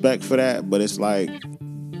respect for that, but it's like,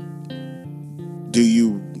 do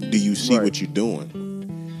you see what you're doing?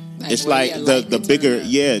 It's like the bigger,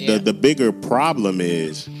 the bigger problem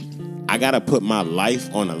is I got to put my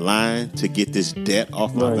life on the line to get this debt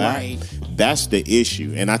off my back. That's the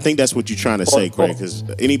issue. And I think that's what you're trying to say, Craig, because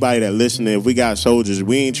anybody that listening, if we got soldiers,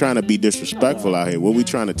 we ain't trying to be disrespectful out here. What we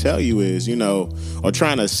trying to tell you is, or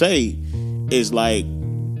trying to say is like,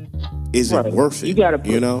 is it worth it? You gotta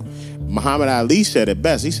put, Muhammad Ali said it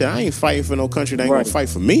best. He said, I ain't fighting for no country that ain't gonna fight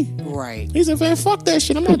for me. Right. He said, man, fuck that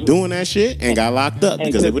shit. I'm not doing that shit. And got locked up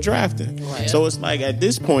because they were drafting. Right. So it's like, at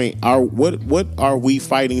this point, what are we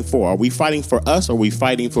fighting for? Are we fighting for us, or are we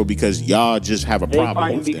fighting for because y'all just have a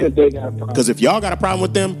problem with them? Because if y'all got a problem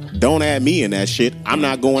with them, don't add me in that shit. I'm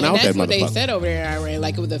not going out that motherfucker. That's what they said over there in Iran.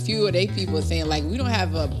 Like, with a few of they people saying, like, we don't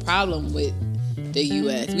have a problem with the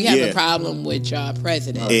U.S. We have a problem with y'all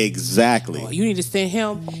president. Exactly. Oh, you need to send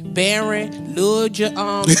him, Barron, Lil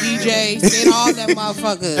DJ, send all them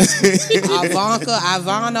motherfuckers.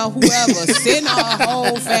 Ivana, whoever. Send our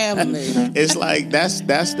whole family. It's like, that's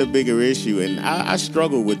the bigger issue. And I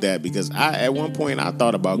struggle with that because at one point I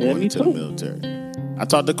thought about going into the military. I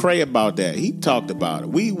talked to Cray about that. He talked about it.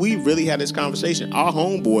 We really had this conversation. Our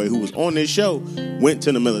homeboy who was on this show went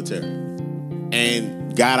to the military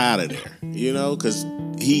and got out of there. Because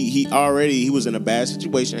he was in a bad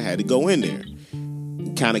situation, had to go in there,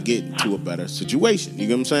 kind of get into a better situation. You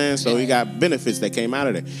know what I'm saying? So he got benefits that came out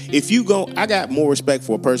of there. If you go, I got more respect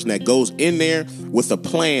for a person that goes in there with a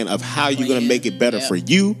plan of how you're going to make it better for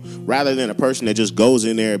you, rather than a person that just goes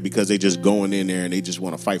in there because they just going in there and they just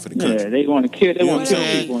want to fight for the country. Yeah, they want to kill. They want to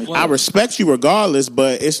kill people. I respect you regardless,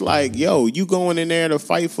 but it's like, yo, you going in there to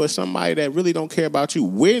fight for somebody that really don't care about you.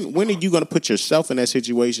 When are you going to put yourself in that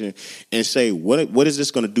situation and say, what is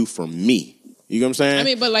this going to do for me? You know what I'm saying? I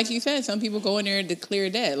mean, but like you said, some people go in there to clear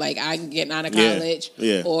debt. Like, I'm getting out of college,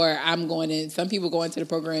 or I'm going in. Some people go into the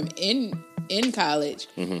program in college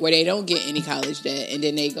where they don't get any college debt, and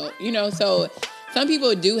then they go. So some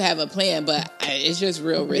people do have a plan, but it's just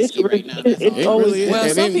real risky right now. Well,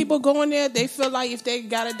 some people go in there, they feel like if they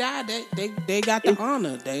gotta die, they got the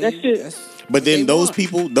honor. But then those are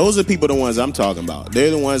people the ones I'm talking about.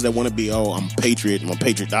 They're the ones that want to be, I'm a patriot,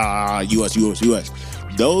 U.S.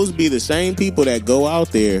 Those be the same people that go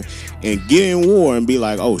out there and get in war and be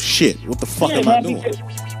like, oh shit, what the fuck am I doing?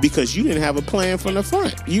 Because you didn't have a plan from the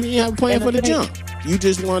front. You didn't have a plan for the jump. You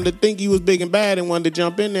just wanted to think you was big and bad and wanted to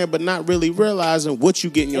jump in there, but not really realizing what you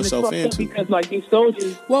getting yourself into. Because like these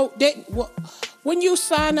soldiers. Well, when you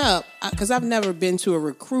sign up, because I've never been to a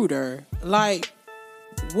recruiter, like,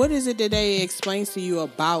 what is it that they explain to you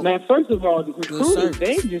about? Man, first of all, the recruiters,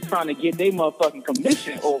 they just trying to get their motherfucking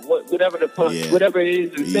commission or whatever it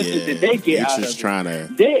is incentive that they get out of it. Just trying to.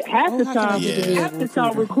 Half the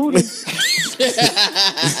time recruiters.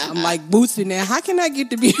 I'm like Boots in there. How can I get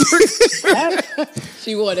to be?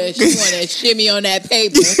 She wanna shimmy on that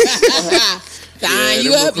paper. Sign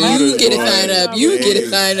you up. You get a sign up. You get a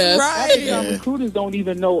sign up. Right. Recruiters don't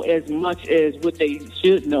even know as much as what they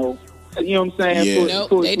should know You know what I'm saying? Yeah. Nope,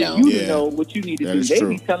 for they don't. you Yeah. to know what you need to That do. is They true.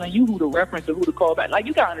 be telling you who to reference or who to call back. Like,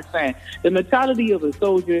 you gotta understand, the mentality of a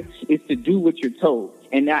soldier is to do what you're told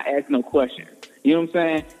and not ask no questions. You know what I'm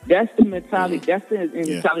saying? That's the mentality. That's the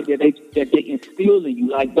mentality that they instill in you.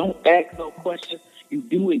 Like, don't ask no questions. You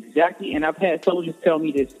do exactly. And I've had soldiers tell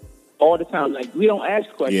me this all the time. Like, we don't ask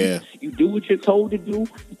questions. Yeah. You do what you're told to do,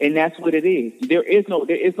 and that's what it is. There is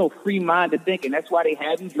no free minded thinking. That's why they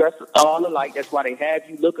have you dress all alike. That's why they have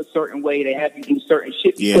you look a certain way. They have you do certain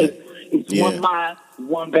shit Yeah. because it's Yeah. one mind,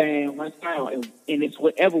 one band, one style, and it's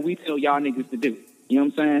whatever we tell y'all niggas to do. You know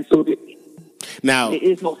what I'm saying? So Now, there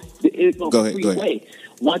is no Go ahead, free go ahead. way.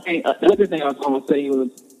 One thing, another thing I was going to say was,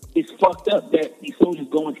 it's fucked up that these soldiers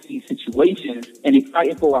go into these situations and they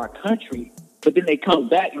fighting for our country, but then they come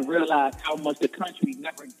back and realize how much the country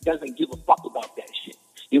never doesn't give a fuck about that shit.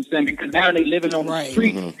 You know what I'm saying? Because now they living on the Right.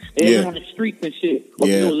 streets. Mhm. They living Yeah. on the streets and shit, with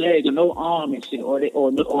Yeah. no leg or no arm and shit, or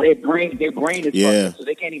their brain is Yeah. fucked up, so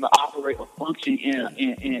they can't even operate or function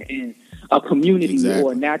in a community Exactly.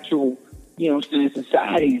 or a natural, you know what I'm saying,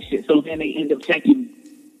 society and shit. So then they end up taking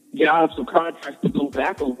jobs or contracts to go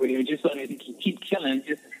back over there just so that they can keep killing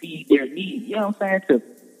just to feed their needs. You know what I'm saying?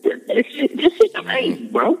 This shit crazy,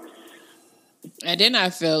 bro. And then I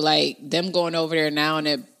feel like them going over there now and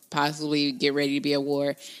it possibly get ready to be a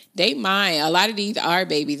war, they mind, a lot of these are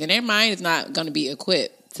babies, and their mind is not going to be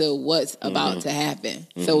equipped to what's about to happen.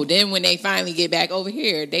 So then when they finally get back over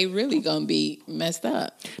here, they really going to be messed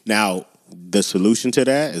up. Now, the solution to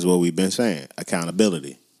that is what we've been saying: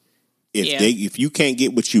 accountability. If you can't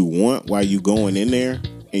get what you want while you going in there,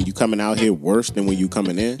 and you coming out here worse than when you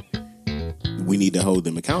coming in, we need to hold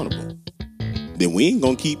them accountable. Then we ain't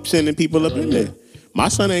gonna keep sending people up in there. My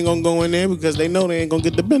son ain't gonna go in there because they know they ain't gonna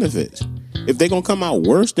get the benefits. If they gonna come out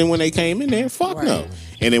worse than when they came in there, fuck no.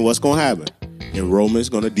 And then what's gonna happen? Enrollment's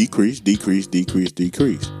gonna decrease. They're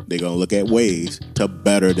gonna look at ways to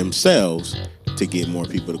better themselves to get more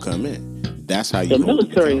people to come in. That's how you. The hold them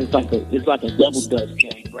military accountable. is like a double Dutch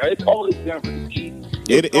game, right? It's always different.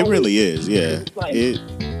 It really is, yeah. It's like It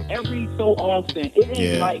every so often, it ain't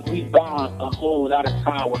Yeah. like we've gone a whole lot of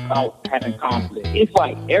time without having conflict. It's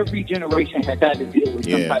like every generation has had to deal with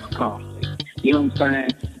some Yeah. type of conflict. You know what I'm saying?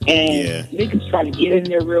 And niggas try to get in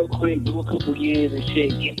there real quick, do a couple years and shit,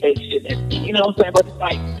 get that shit. And, you know what I'm saying? But it's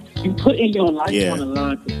like you put in your life Yeah. on the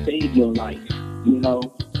line to save your life, you know?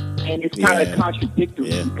 And it's kind Yeah. of contradictory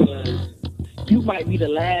Yeah. because you might be the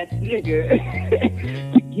last nigga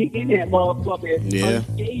to get in that motherfucker Yeah.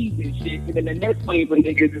 unscathed and shit. And then the next wave of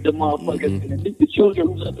niggas is the motherfuckers and the children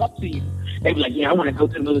who look up to you. They be like, yeah, I want to go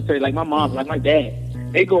to the military. Like my mom, like my dad.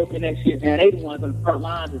 They go up in that shit, man. They the ones on the front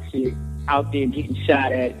lines and shit out there getting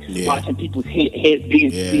shot at, Yeah. watching people's heads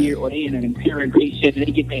being Yeah. speared, or they in an interrogation and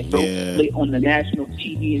they get their throat Yeah. split on the national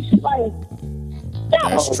TV and shit. Like, no,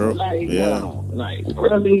 That's true. Like, Yeah. no. Like,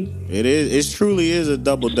 really? It is. It truly is a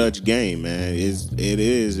double Dutch game, man. It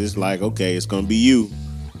is. It's like, okay, it's gonna be you,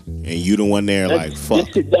 and you the one there like fuck.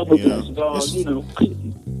 This shit double you know? Dutch, dog. It's- You know,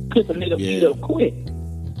 clip a nigga feet Yeah. up quick.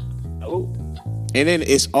 Oh. And then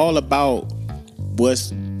it's all about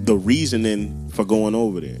what's the reasoning for going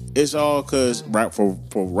over there. It's all because right for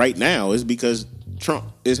right now is because Trump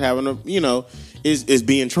is having a is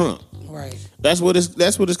being Trump. Right. That's what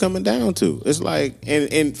it's coming down to. It's like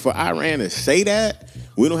and for Iran to say that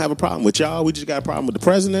we don't have a problem with y'all, we just got a problem with the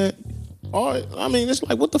president. Or I mean, it's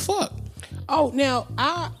like what the fuck. Oh, now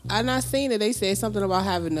I seen that they said something about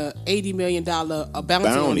having a $80 million bounty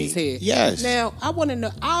on his head. Yes. Now I want to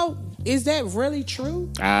know, is that really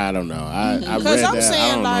true? I don't know. I read I'm that. I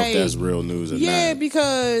saying, don't know like, if that's real news or Yeah, not.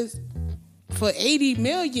 because for $80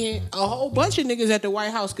 million, a whole bunch of niggas at the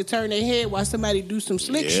White House could turn their head while somebody do some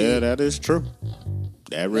slick Yeah, shit. that is true.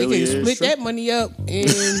 That They really can is split true. that money up and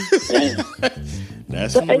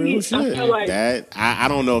That's some But, real I shit. feel like- I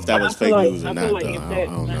don't know if that was I feel fake like- news or I not, feel like though. if I that-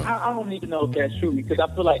 don't know. I don't even know if that's true because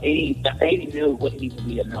I feel like 80 mil wouldn't even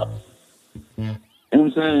be enough. You know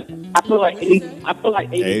what I'm saying? I feel like 80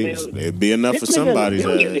 Hey, mil. it'd be enough for This nigga somebody's a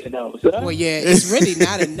ass. millionaire, though, son. well, yeah, it's really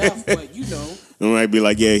not enough, but you know. It might be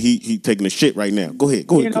like, yeah, he taking a shit right now. Go ahead,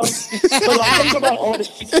 go You ahead. know? But like, think about all the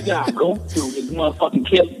shit you gotta go through. This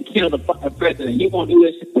motherfucking kill the fucking president. You gonna do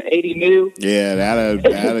that shit for 80 mil? Yeah, that'll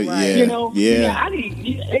yeah, You know? yeah. I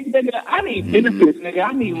need benefits, nigga.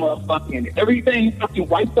 I need motherfucking everything fucking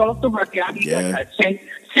wiped off the record. I need Yeah. like a change.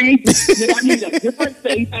 Nigga, I need a different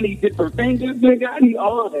face. I need different fingers, nigga. I need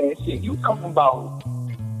all of that shit. You talking about?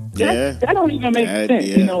 Yeah. That don't even make That- sense.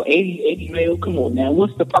 yeah. You know, 80 mil. Come on, now.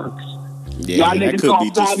 What's the perks? Yeah, that could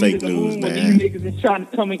be just fake news, when man. you niggas is trying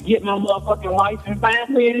to come and get my motherfucking license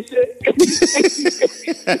finally and shit.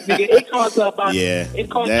 Nigga, it costs about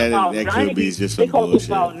that could be just some it costs bullshit.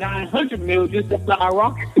 about $900 million just to fly a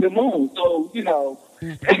rocket to the moon. So come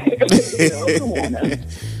on now.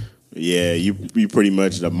 Yeah, you pretty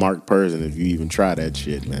much the marked person if you even try that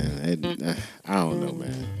shit, man. I don't know,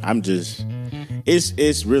 man. I'm just,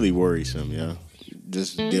 it's really worrisome, yo.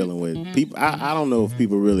 Just dealing with people. I don't know if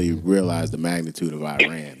people really realize the magnitude of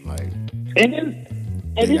Iran. Like, and then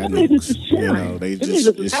niggas just sharing. They Them just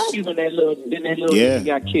niggas was happy when that little nigga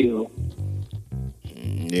got killed.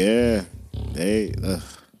 Yeah,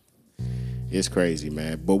 it's crazy,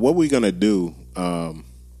 man. But what we gonna do?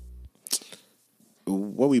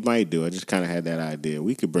 What we might do? I just kind of had that idea.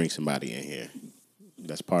 We could bring somebody in here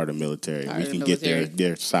that's part of the military. We can get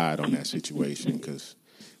their side on that situation because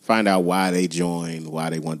find out why they joined, why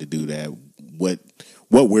they wanted to do that, what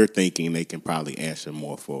we're thinking. They can probably answer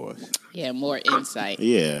more for us. Yeah, more insight.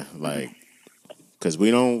 Yeah, like. Because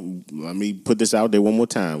we don't, let me put this out there one more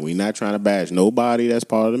time. We're not trying to bash nobody that's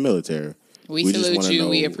part of the military. We salute you.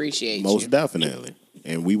 We appreciate you. Most definitely.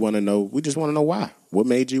 And we want to know, we just want to know why. What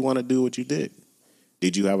made you want to do what you did?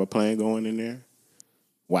 Did you have a plan going in there?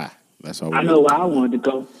 Why? That's all. I know why I wanted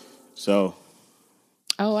to go. So.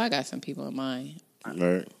 Oh, I got some people in mind. All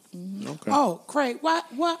right. Mm-hmm. Okay. Oh, Craig, why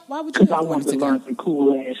would you? Because I wanted to learn some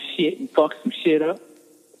cool ass shit and fuck some shit up.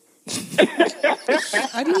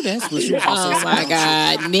 I knew that's what you was gonna say. Oh my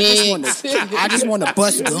God, Nick! I just want to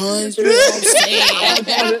bust guns. You know what I'm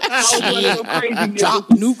saying? Drop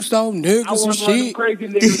nukes on niggas and I want shit. crazy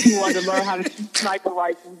niggas who want to learn how to shoot sniper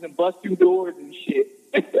rifles and bust through doors and shit.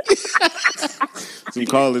 Some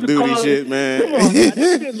Call of Duty shit, man. Come on, man.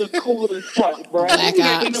 This shit look cool as fuck, bro. Black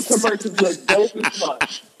Making Ops. the commercials look dope as fuck.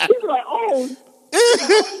 He's like, oh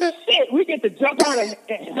shit, we get to jump out of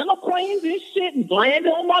heliplanes and shit and land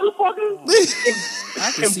on motherfuckers.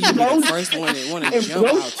 I can see you be the first one that want to And jump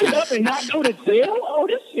blow out. shit up and not go to jail? Oh,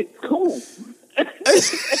 this shit's cool.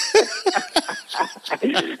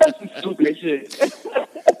 That's some stupid shit.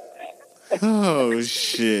 Oh,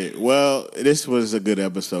 shit. Well, this was a good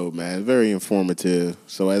episode, man. Very informative.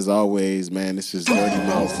 So, as always, man, this is Dirty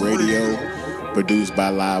Mouth Radio, produced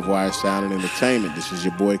by Livewire Sound and Entertainment. This is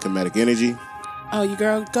your boy, Comedic Energy. Oh, you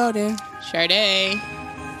girl, go there. Sade.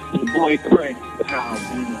 Your boy Craig.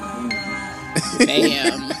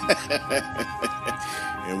 Bam.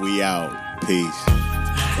 And we out. Peace.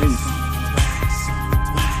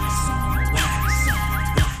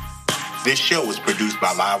 This show is produced by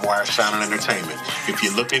Livewire Sound and Entertainment. If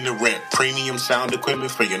you're looking to rent premium sound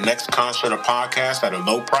equipment for your next concert or podcast at a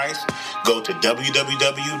low price, go to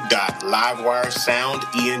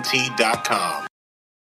www.livewiresoundent.com.